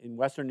in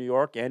Western New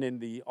York and in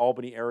the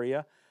Albany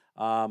area,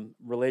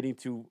 relating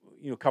to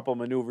a couple of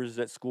maneuvers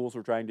that schools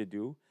were trying to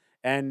do.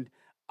 And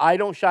I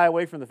don't shy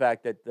away from the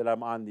fact that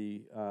I'm on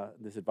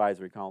this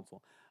advisory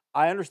council.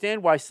 I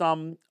understand why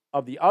some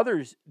of the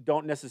others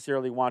don't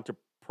necessarily want to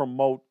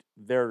promote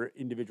their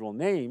individual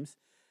names.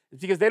 It's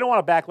because they don't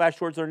want to backlash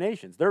towards their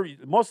nations.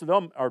 Most of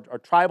them are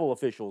tribal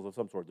officials of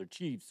some sort. They're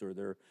chiefs, or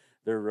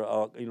they're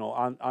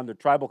on their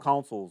tribal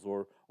councils,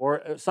 or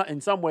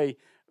in some way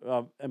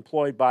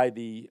employed by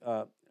the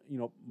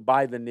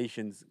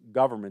nation's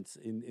governments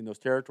in those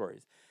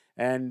territories.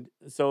 And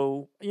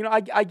so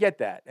I get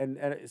that, and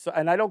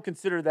I don't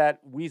consider that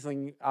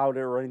weaseling out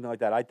or anything like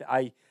that.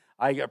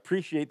 I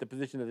appreciate the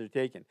position that they're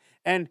taking,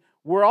 and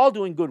we're all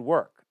doing good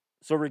work.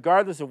 So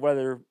regardless of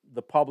whether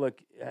the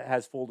public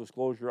has full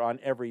disclosure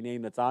on every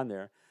name that's on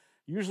there,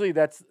 usually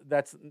that's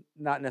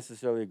not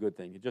necessarily a good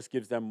thing. It just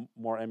gives them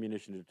more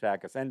ammunition to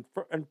attack us. And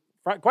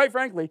quite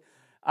frankly,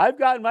 I've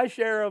gotten my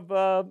share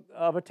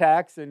of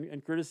attacks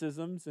and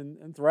criticisms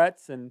and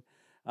threats. And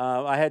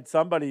I had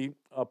somebody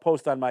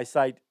post on my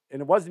site,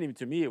 and it wasn't even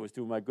to me, it was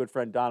to my good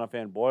friend Donna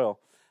Fan Boyle,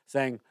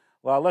 saying,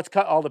 well, let's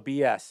cut all the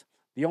BS.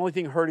 The only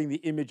thing hurting the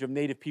image of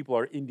Native people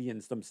are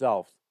Indians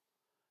themselves.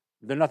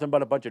 They're nothing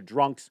but a bunch of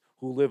drunks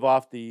who live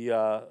off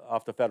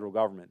the federal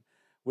government,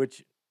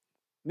 which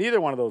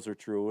neither one of those are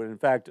true. And in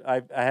fact,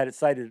 I had it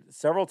cited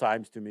several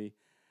times to me.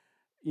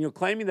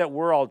 Claiming that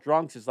we're all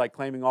drunks is like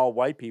claiming all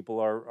white people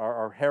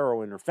are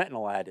heroin or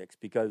fentanyl addicts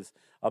because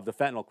of the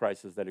fentanyl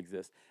crisis that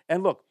exists.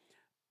 And look,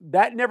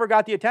 that never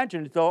got the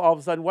attention until all of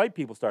a sudden white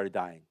people started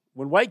dying.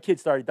 When white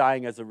kids started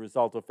dying as a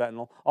result of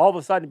fentanyl, all of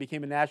a sudden it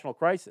became a national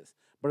crisis.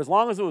 But as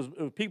long as it was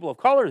people of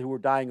color who were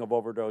dying of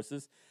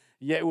overdoses,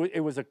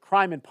 it was a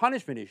crime and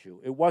punishment issue.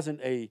 It wasn't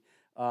a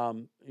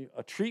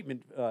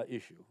treatment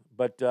issue.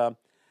 But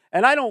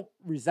and I don't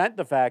resent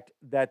the fact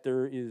that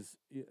there is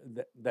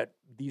that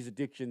these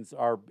addictions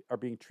are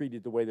being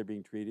treated the way they're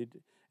being treated,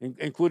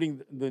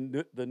 including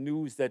the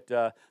news that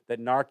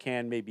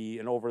Narcan may be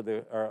an over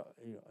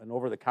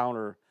the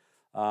counter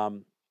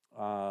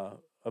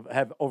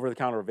have over the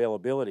counter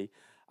availability.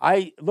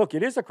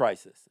 It is a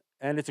crisis,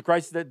 and it's a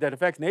crisis that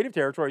affects Native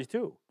territories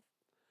too.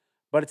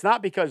 But it's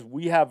not because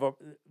we have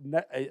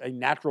a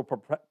natural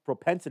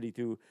propensity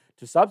to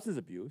substance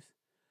abuse.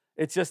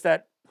 It's just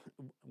that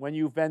when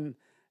you've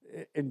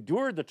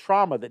endured the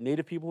trauma that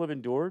Native people have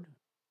endured,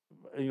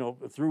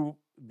 through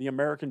the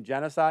American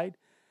genocide,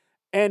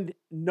 and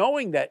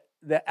knowing that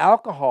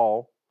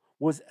alcohol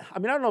was, I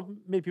don't know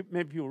if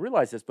maybe people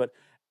realize this, but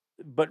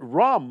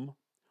rum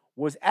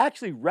was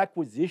actually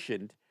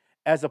requisitioned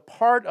as a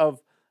part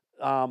of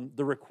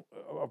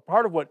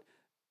part of what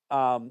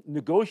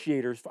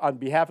negotiators on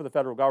behalf of the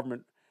federal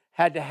government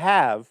had to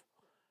have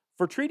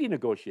for treaty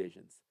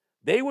negotiations.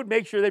 They would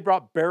make sure they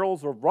brought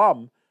barrels of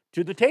rum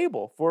to the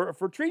table for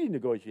treaty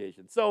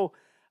negotiations. So,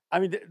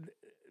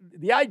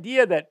 the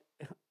idea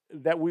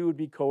that we would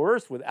be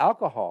coerced with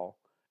alcohol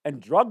and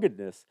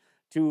drunkenness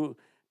to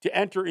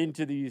enter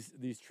into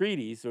these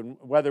treaties, and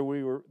whether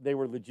they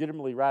were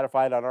legitimately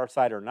ratified on our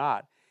side or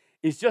not,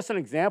 is just an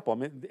example.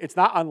 It's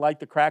not unlike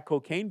the crack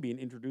cocaine being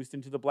introduced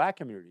into the black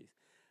communities.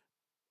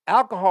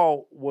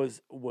 Alcohol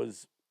was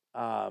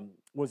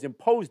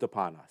imposed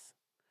upon us,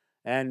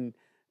 and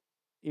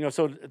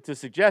so to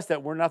suggest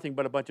that we're nothing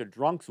but a bunch of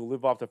drunks who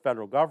live off the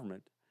federal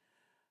government,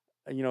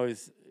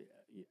 is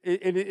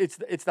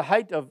it's the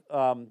height of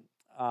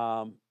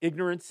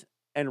ignorance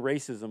and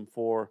racism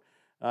for.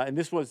 And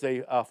this was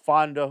a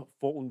Fonda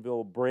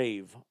Fultonville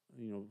Brave,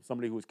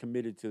 somebody who was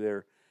committed to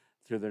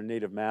their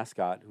native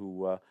mascot,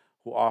 who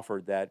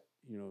offered that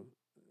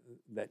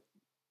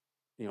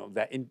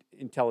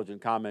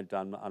intelligent comment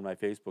on my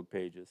Facebook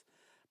pages.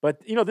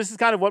 But this is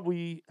kind of what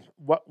we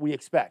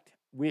expect.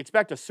 We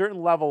expect a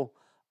certain level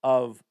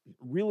of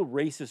real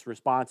racist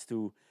response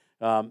to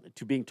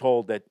being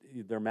told that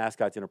their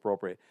mascot's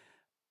inappropriate.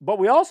 But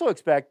we also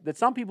expect that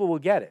some people will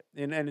get it,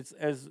 and it's,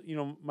 as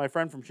my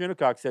friend from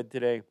Shinnecock said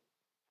today.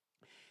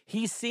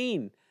 He's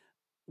seen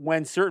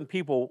when certain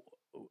people,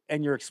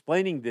 and you're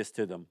explaining this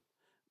to them,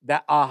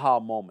 that aha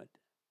moment.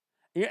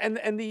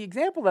 And the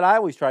example that I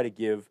always try to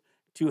give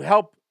to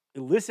help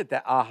elicit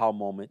that aha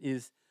moment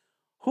is,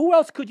 who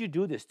else could you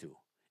do this to?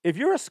 If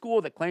you're a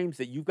school that claims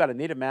that you've got a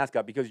native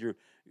mascot because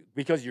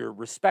you're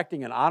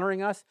respecting and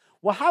honoring us,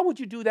 well, how would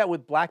you do that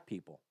with black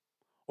people,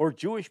 or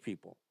Jewish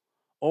people,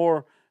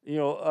 or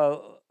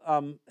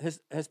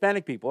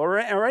Hispanic people, or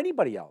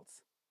anybody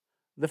else?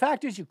 The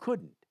fact is, you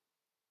couldn't.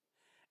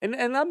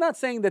 And I'm not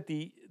saying that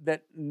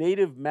that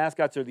native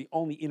mascots are the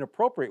only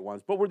inappropriate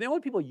ones, but we're the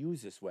only people who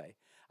use this way.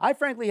 I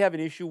frankly have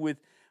an issue with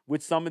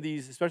some of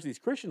these, especially these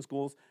Christian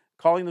schools,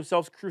 calling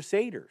themselves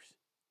crusaders.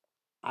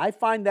 I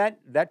find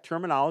that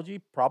terminology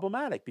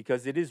problematic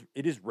because it is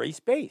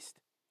race-based,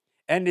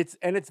 and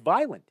it's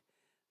violent.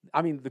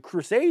 The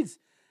Crusades.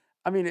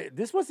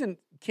 This wasn't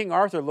King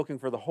Arthur looking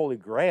for the Holy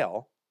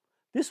Grail.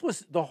 This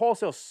was the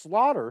wholesale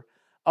slaughter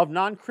of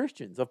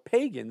non-Christians, of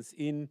pagans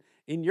in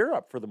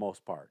Europe for the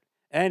most part.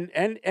 And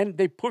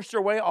they pushed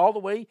their way all the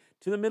way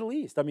to the Middle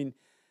East.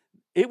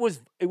 It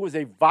was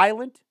a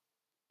violent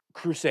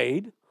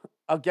crusade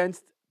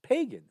against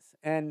pagans,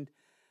 and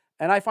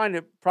I find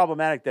it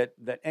problematic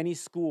that any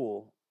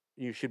school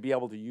should be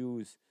able to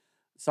use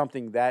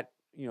something that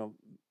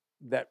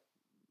that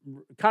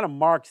kind of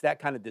marks that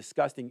kind of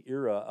disgusting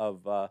era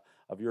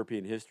of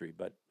European history.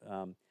 But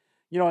and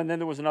then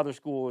there was another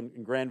school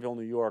in Granville,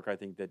 New York. I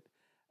think that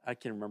I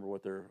can't remember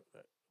what their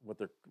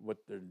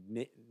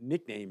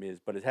nickname is,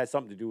 but it has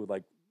something to do with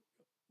like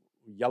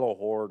Yellow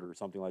Horde or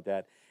something like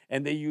that.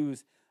 And they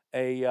use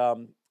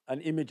an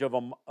image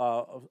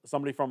of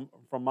somebody from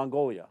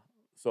Mongolia.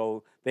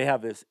 So they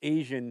have this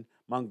Asian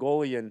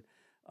Mongolian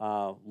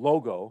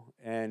logo,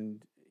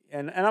 and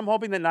I'm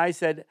hoping that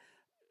NICEAD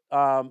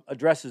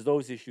addresses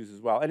those issues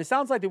as well. And it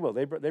sounds like they will.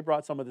 They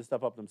brought some of this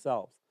stuff up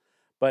themselves.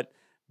 But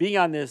being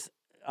on this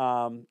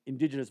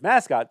Indigenous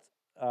Mascot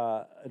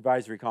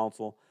Advisory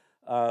Council,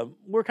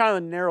 we're kind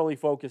of narrowly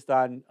focused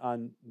on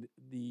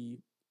the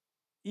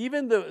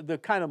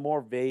kind of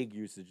more vague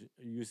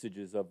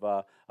usages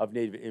of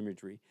native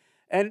imagery,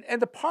 and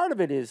the part of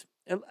it is,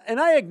 and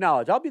I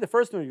acknowledge, I'll be the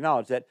first one to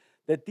acknowledge that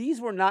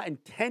these were not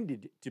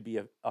intended to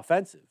be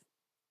offensive,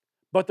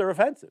 but they're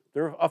offensive.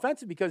 They're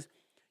offensive because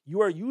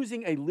you are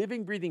using a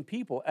living, breathing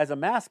people as a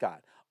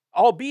mascot,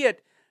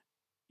 albeit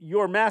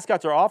your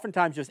mascots are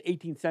oftentimes just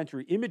 18th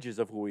century images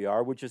of who we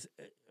are, which is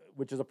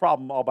a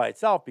problem all by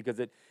itself, because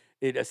it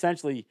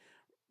essentially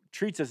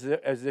treats us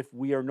as if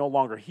we are no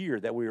longer here,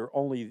 that we were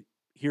only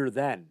here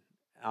then,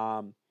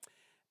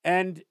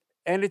 and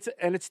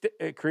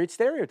it creates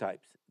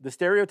stereotypes. The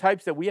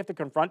stereotypes that we have to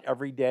confront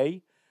every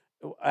day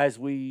as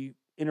we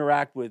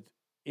interact with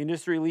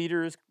industry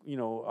leaders,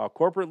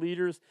 corporate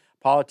leaders,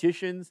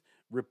 politicians,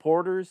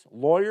 reporters,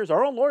 lawyers,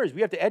 our own lawyers.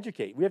 We have to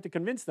educate. We have to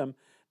convince them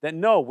that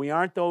no, we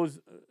aren't those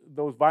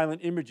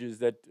violent images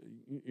that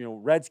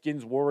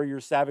Redskins,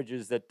 warriors,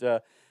 savages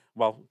that.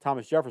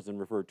 Thomas Jefferson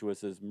referred to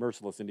us as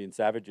merciless Indian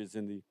savages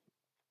in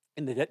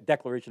the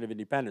Declaration of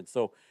Independence.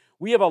 So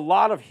we have a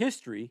lot of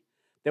history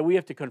that we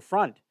have to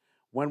confront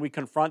when we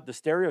confront the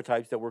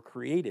stereotypes that were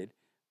created.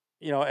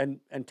 And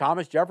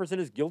Thomas Jefferson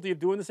is guilty of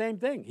doing the same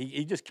thing.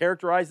 He just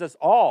characterized us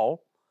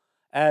all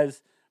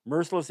as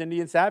merciless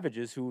Indian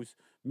savages whose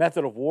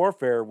method of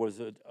warfare was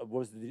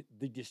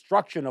the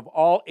destruction of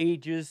all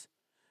ages,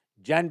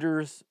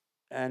 genders,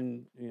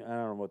 and I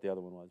don't know what the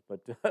other one was,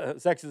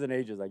 but sexes and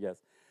ages, I guess.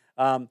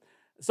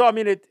 So I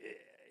mean,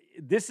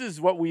 this is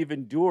what we've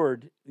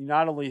endured,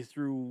 not only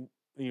through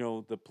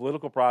the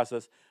political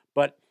process,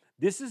 but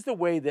this is the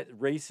way that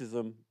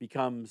racism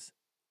becomes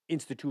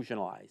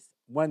institutionalized.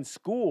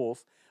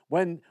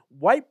 When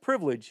white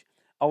privilege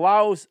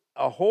allows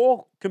a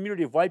whole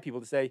community of white people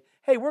to say,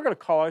 "Hey, we're going to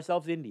call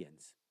ourselves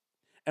Indians,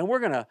 and we're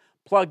going to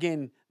plug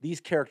in these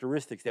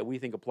characteristics that we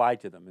think apply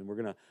to them, and we're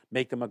going to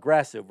make them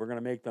aggressive. We're going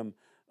to make them,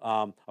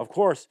 of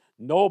course,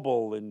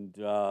 noble and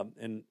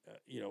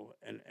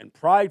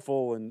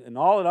prideful and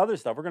all that other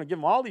stuff. We're going to give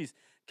them all these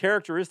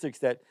characteristics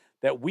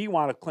that we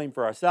want to claim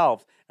for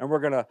ourselves, and we're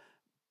going to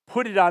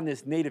put it on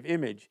this native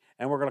image,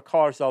 and we're going to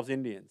call ourselves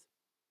Indians."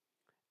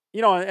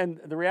 And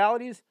the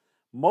reality is,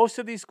 most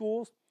of these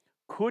schools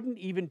couldn't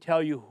even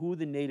tell you who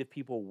the native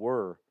people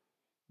were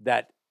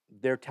that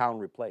their town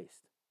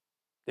replaced.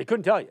 They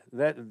couldn't tell you.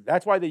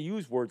 That's why they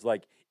use words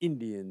like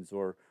Indians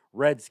or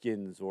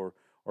Redskins or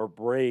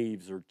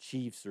Braves or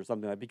Chiefs or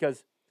something like that,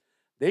 because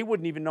they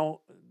wouldn't even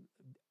know.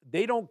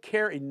 They don't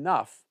care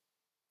enough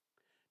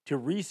to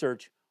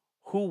research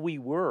who we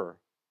were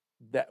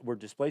that were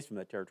displaced from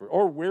that territory,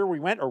 or where we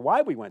went, or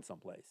why we went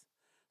someplace.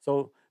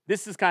 So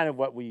this is kind of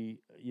what we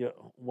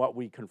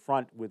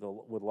confront with a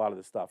lot of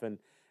this stuff, and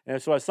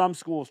so as some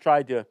schools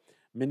tried to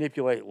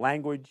manipulate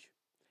language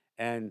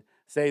and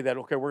say that,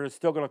 okay, we're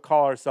still going to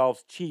call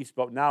ourselves chiefs,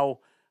 but now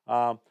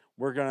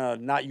we're going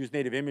to not use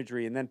native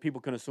imagery, and then people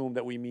can assume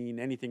that we mean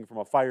anything from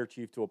a fire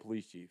chief to a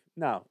police chief.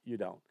 No, you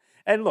don't.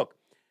 And look,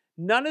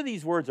 none of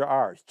these words are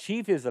ours.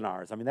 Chief isn't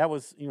ours. I mean, that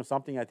was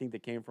something I think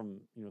that came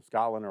from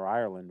Scotland or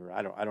Ireland, or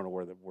I don't know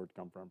where the word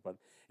come from, but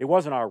it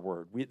wasn't our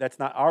word. That's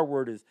not our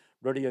word. Is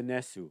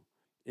repudiated.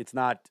 It's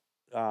not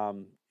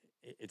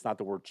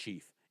the word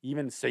chief.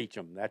 Even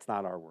sachem, that's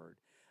not our word.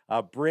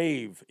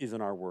 Brave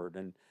isn't our word.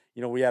 And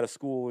we had a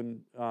school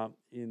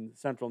in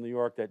central New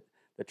York that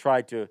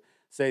tried to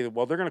say that,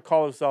 well, they're going to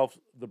call themselves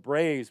the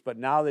Braves, but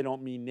now they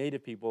don't mean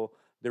native people.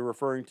 They're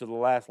referring to the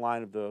last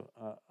line of the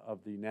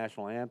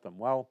national anthem.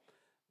 Well,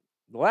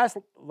 the last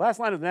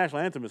line of the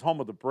national anthem is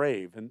 "Home of the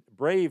Brave," and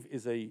brave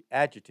is a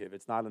adjective.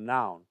 It's not a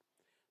noun,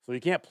 so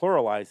you can't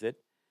pluralize it.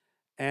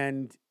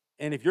 And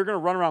if you're going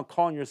to run around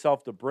calling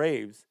yourself the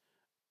Braves,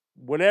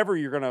 whatever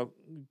you're going to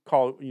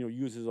call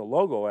use as a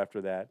logo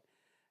after that,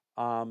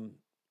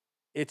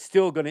 it's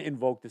still going to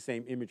invoke the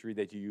same imagery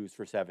that you used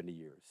for 70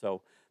 years.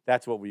 So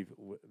that's what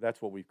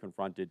we've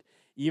confronted.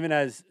 Even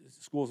as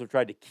schools have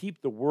tried to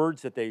keep the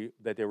words that they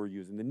were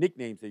using, the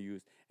nicknames they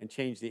used, and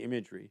change the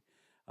imagery,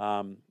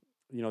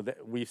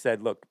 we've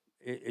said, look,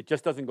 it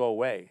just doesn't go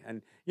away.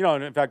 And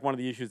and in fact, one of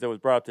the issues that was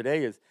brought up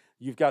today is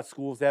you've got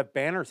schools that have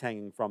banners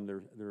hanging from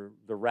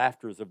the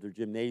rafters of their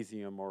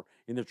gymnasium or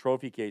in their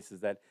trophy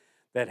cases that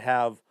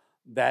have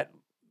that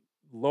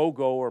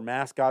logo or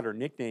mascot or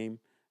nickname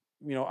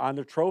on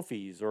their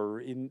trophies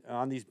or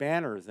on these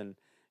banners, and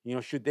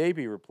should they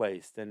be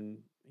replaced? And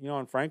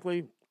and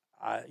frankly,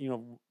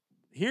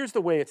 here's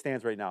the way it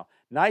stands right now.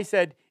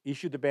 NICEAD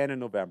issued the ban in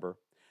November.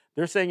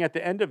 They're saying at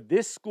the end of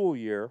this school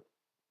year,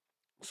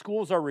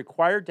 schools are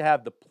required to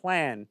have the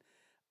plan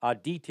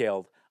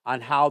detailed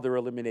on how they're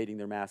eliminating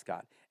their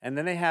mascot, and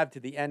then they have to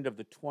the end of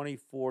the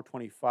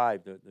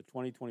 24-25, the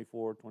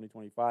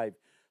 2024-2025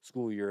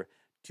 school year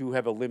to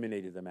have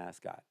eliminated the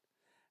mascot.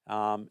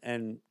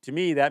 And to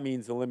me, that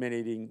means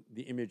eliminating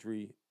the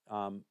imagery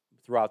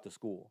throughout the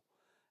school.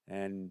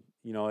 And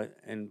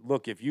and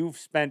look, if you've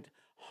spent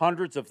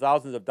hundreds of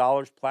thousands of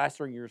dollars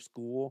plastering your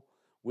school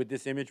with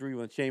this imagery,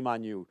 well, shame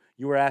on you.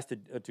 You were asked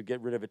to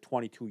get rid of it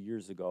 22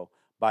 years ago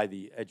by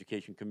the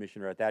education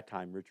commissioner at that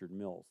time, Richard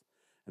Mills.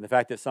 And the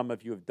fact that some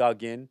of you have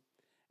dug in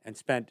and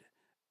spent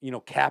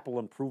capital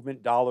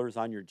improvement dollars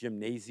on your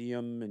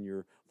gymnasium and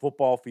your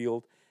football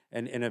field,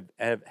 and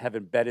have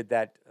embedded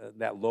that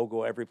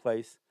logo every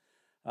place,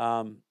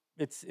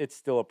 it's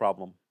still a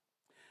problem.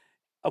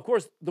 Of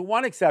course, the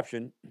one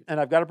exception, and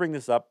I've got to bring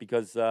this up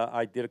because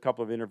I did a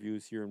couple of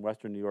interviews here in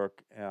Western New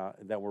York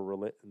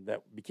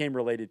that became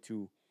related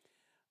to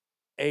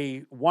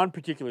one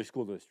particular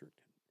school district,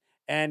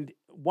 and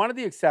one of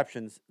the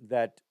exceptions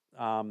that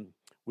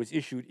was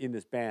issued in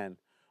this ban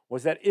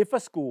was that if a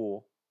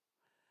school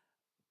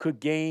could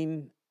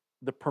gain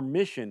the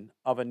permission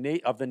of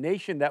the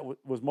nation that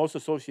was most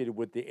associated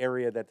with the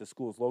area that the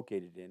school is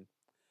located in,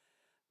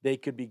 they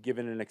could be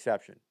given an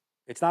exception.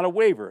 It's not a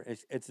waiver.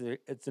 It's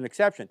an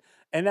exception,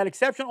 and that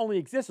exception only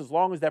exists as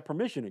long as that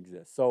permission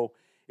exists. So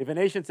if a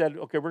nation said,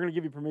 "Okay, we're going to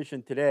give you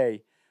permission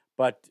today,"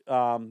 but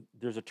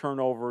there's a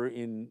turnover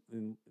in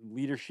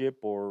leadership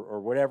or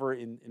whatever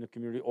in the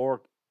community,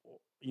 or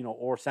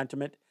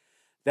sentiment,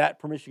 that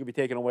permission could be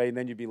taken away, and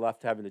then you'd be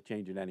left having to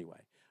change it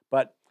anyway.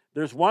 But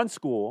there's one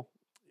school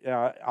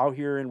out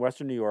here in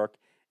Western New York.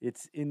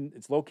 It's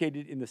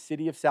located in the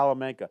city of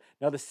Salamanca.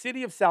 Now, the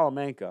city of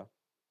Salamanca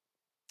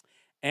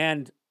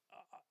and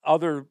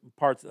other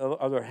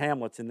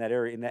hamlets in that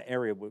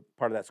area,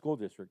 part of that school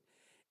district,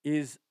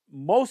 is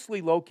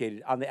mostly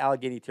located on the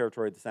Allegheny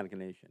territory of the Seneca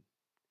Nation.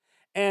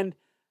 And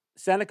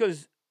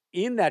Senecas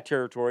in that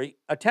territory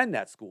attend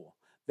that school.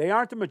 They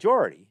aren't the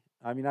majority.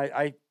 I mean,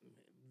 I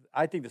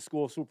think the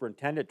school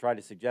superintendent tried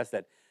to suggest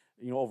that,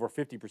 over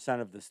 50%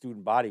 of the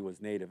student body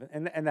was Native,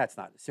 and that's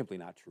simply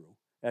not true.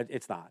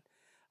 It's not.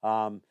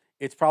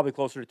 It's probably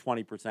closer to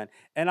 20%.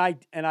 And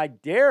I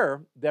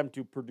dare them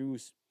to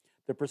produce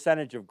the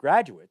percentage of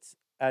graduates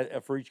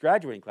for each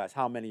graduating class,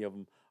 how many of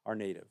them are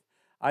Native.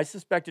 I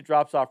suspect it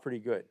drops off pretty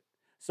good.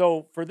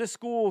 So for this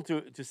school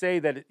to say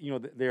that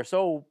they're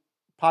so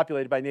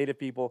populated by Native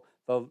people,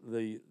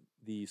 the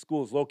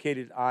school is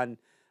located on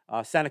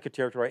Seneca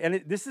territory,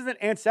 and this isn't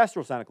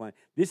ancestral Seneca land.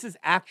 This is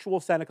actual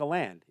Seneca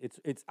land.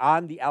 It's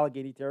on the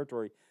Allegheny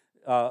territory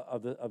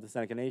of the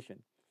Seneca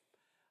Nation.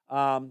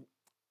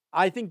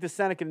 I think the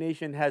Seneca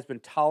Nation has been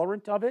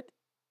tolerant of it.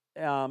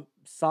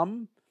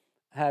 Some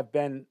have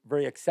been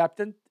very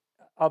acceptant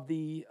of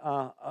the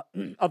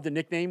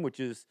nickname,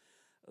 which is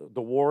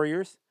the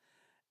Warriors,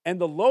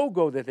 and the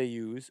logo that they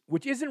use,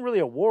 which isn't really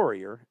a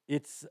warrior.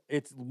 It's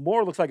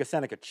more looks like a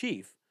Seneca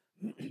chief,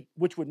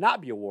 which would not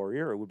be a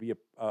warrior. It would be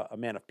a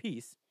man of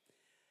peace.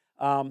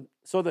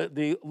 So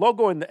the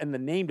logo and the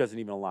name doesn't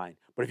even align.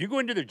 But if you go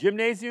into the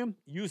gymnasium,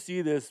 you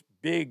see this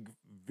big,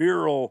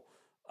 virile,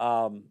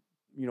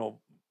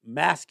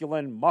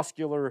 masculine,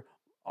 muscular,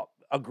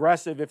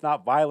 aggressive, if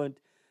not violent,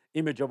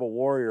 image of a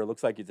warrior. It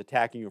looks like he's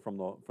attacking you from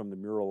the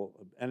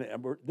mural. And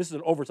this is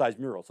an oversized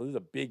mural, so this is a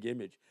big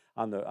image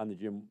on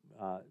the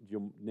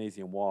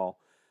gymnasium wall.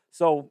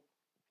 So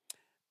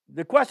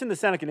the question the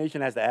Seneca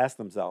Nation has to ask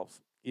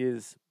themselves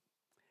is,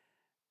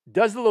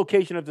 does the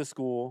location of the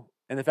school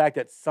and the fact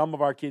that some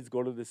of our kids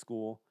go to this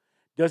school,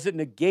 does it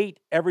negate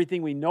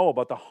everything we know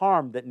about the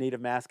harm that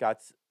Native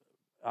mascots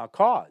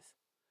cause?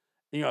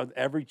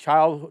 Every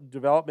child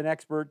development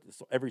expert,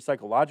 every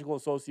psychological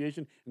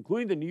association,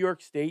 including the New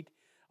York State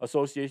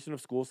Association of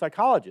School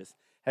Psychologists,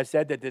 has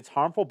said that it's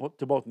harmful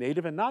to both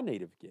Native and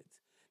non-Native kids.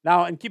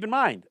 Now, and keep in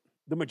mind,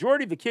 the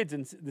majority of the kids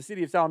in the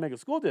city of Salamanca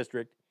School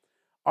District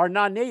are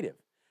non-Native.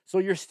 So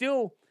you're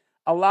still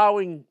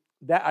allowing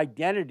that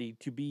identity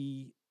to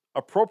be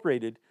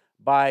appropriated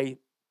by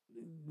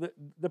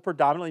the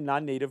predominantly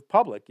non-Native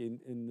public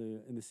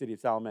in the city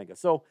of Salamanca.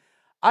 So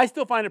I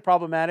still find it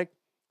problematic.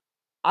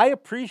 I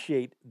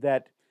appreciate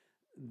that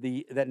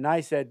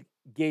NYSED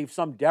gave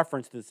some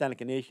deference to the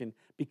Seneca Nation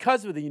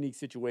because of the unique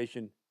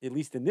situation, at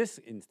least in this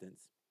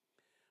instance.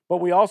 But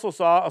we also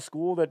saw a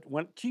school that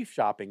went chief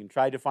shopping and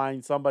tried to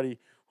find somebody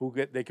who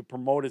they could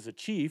promote as a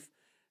chief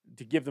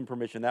to give them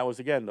permission. That was,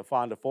 again, the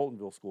Fonda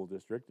Fultonville School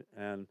District.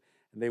 And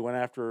they went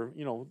after,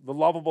 the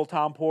lovable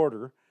Tom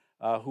Porter,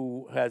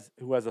 who has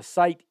a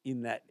site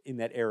in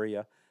that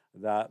area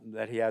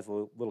that he has a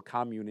little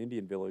commune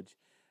Indian village.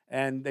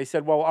 And they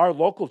said, well, our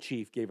local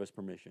chief gave us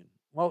permission.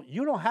 Well,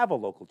 you don't have a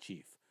local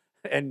chief.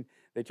 And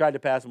they tried to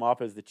pass him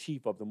off as the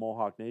chief of the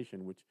Mohawk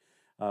Nation, which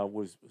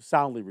was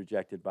soundly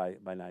rejected by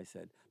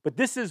NYSED. But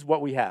this is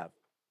what we have.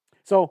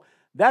 So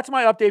that's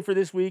my update for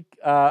this week.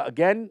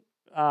 Again,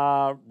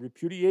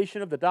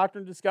 repudiation of the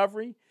Doctrine of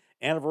Discovery,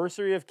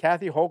 anniversary of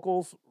Kathy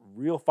Hochul's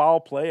real foul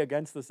play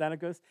against the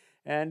Senecas,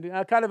 and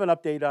kind of an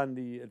update on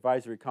the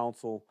Advisory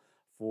Council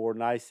for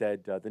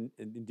NYSED, the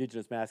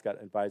Indigenous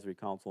Mascot Advisory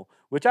Council,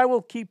 which I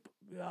will keep,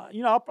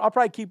 I'll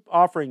probably keep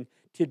offering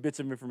tidbits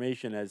of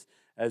information as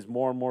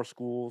more and more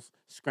schools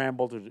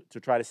scramble to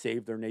try to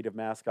save their Native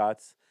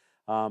mascots.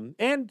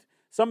 And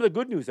some of the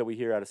good news that we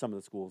hear out of some of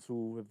the schools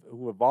who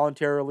have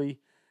voluntarily,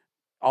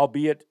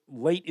 albeit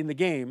late in the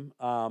game,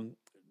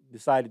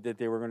 decided that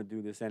they were going to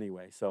do this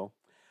anyway. So,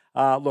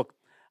 look,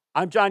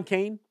 I'm John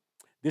Kane.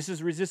 This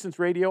is Resistance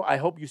Radio. I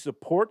hope you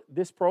support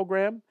this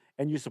program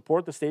and you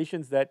support the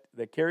stations that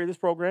carry this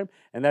program,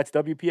 and that's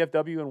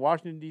WPFW in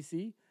Washington,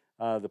 D.C.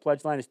 The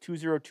pledge line is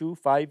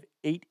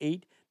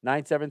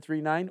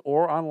 202-588-9739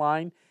 or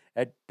online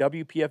at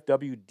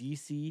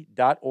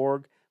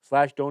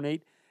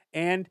wpfwdc.org/donate,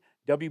 and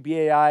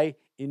WBAI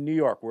in New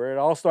York, where it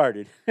all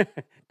started.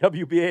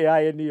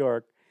 WBAI in New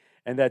York,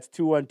 and that's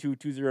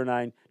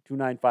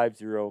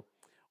 212-209-2950,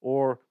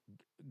 or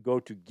go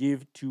to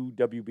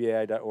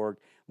give2wbai.org.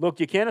 Look,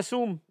 you can't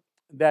assume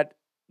that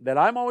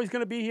I'm always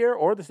going to be here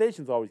or the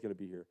station's always going to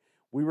be here.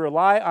 We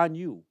rely on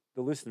you,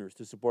 the listeners,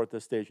 to support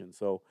this station.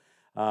 So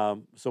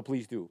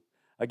please do.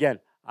 Again,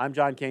 I'm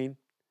John Kane,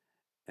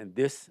 and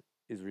this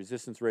is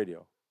Resistance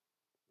Radio.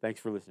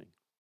 Thanks for listening.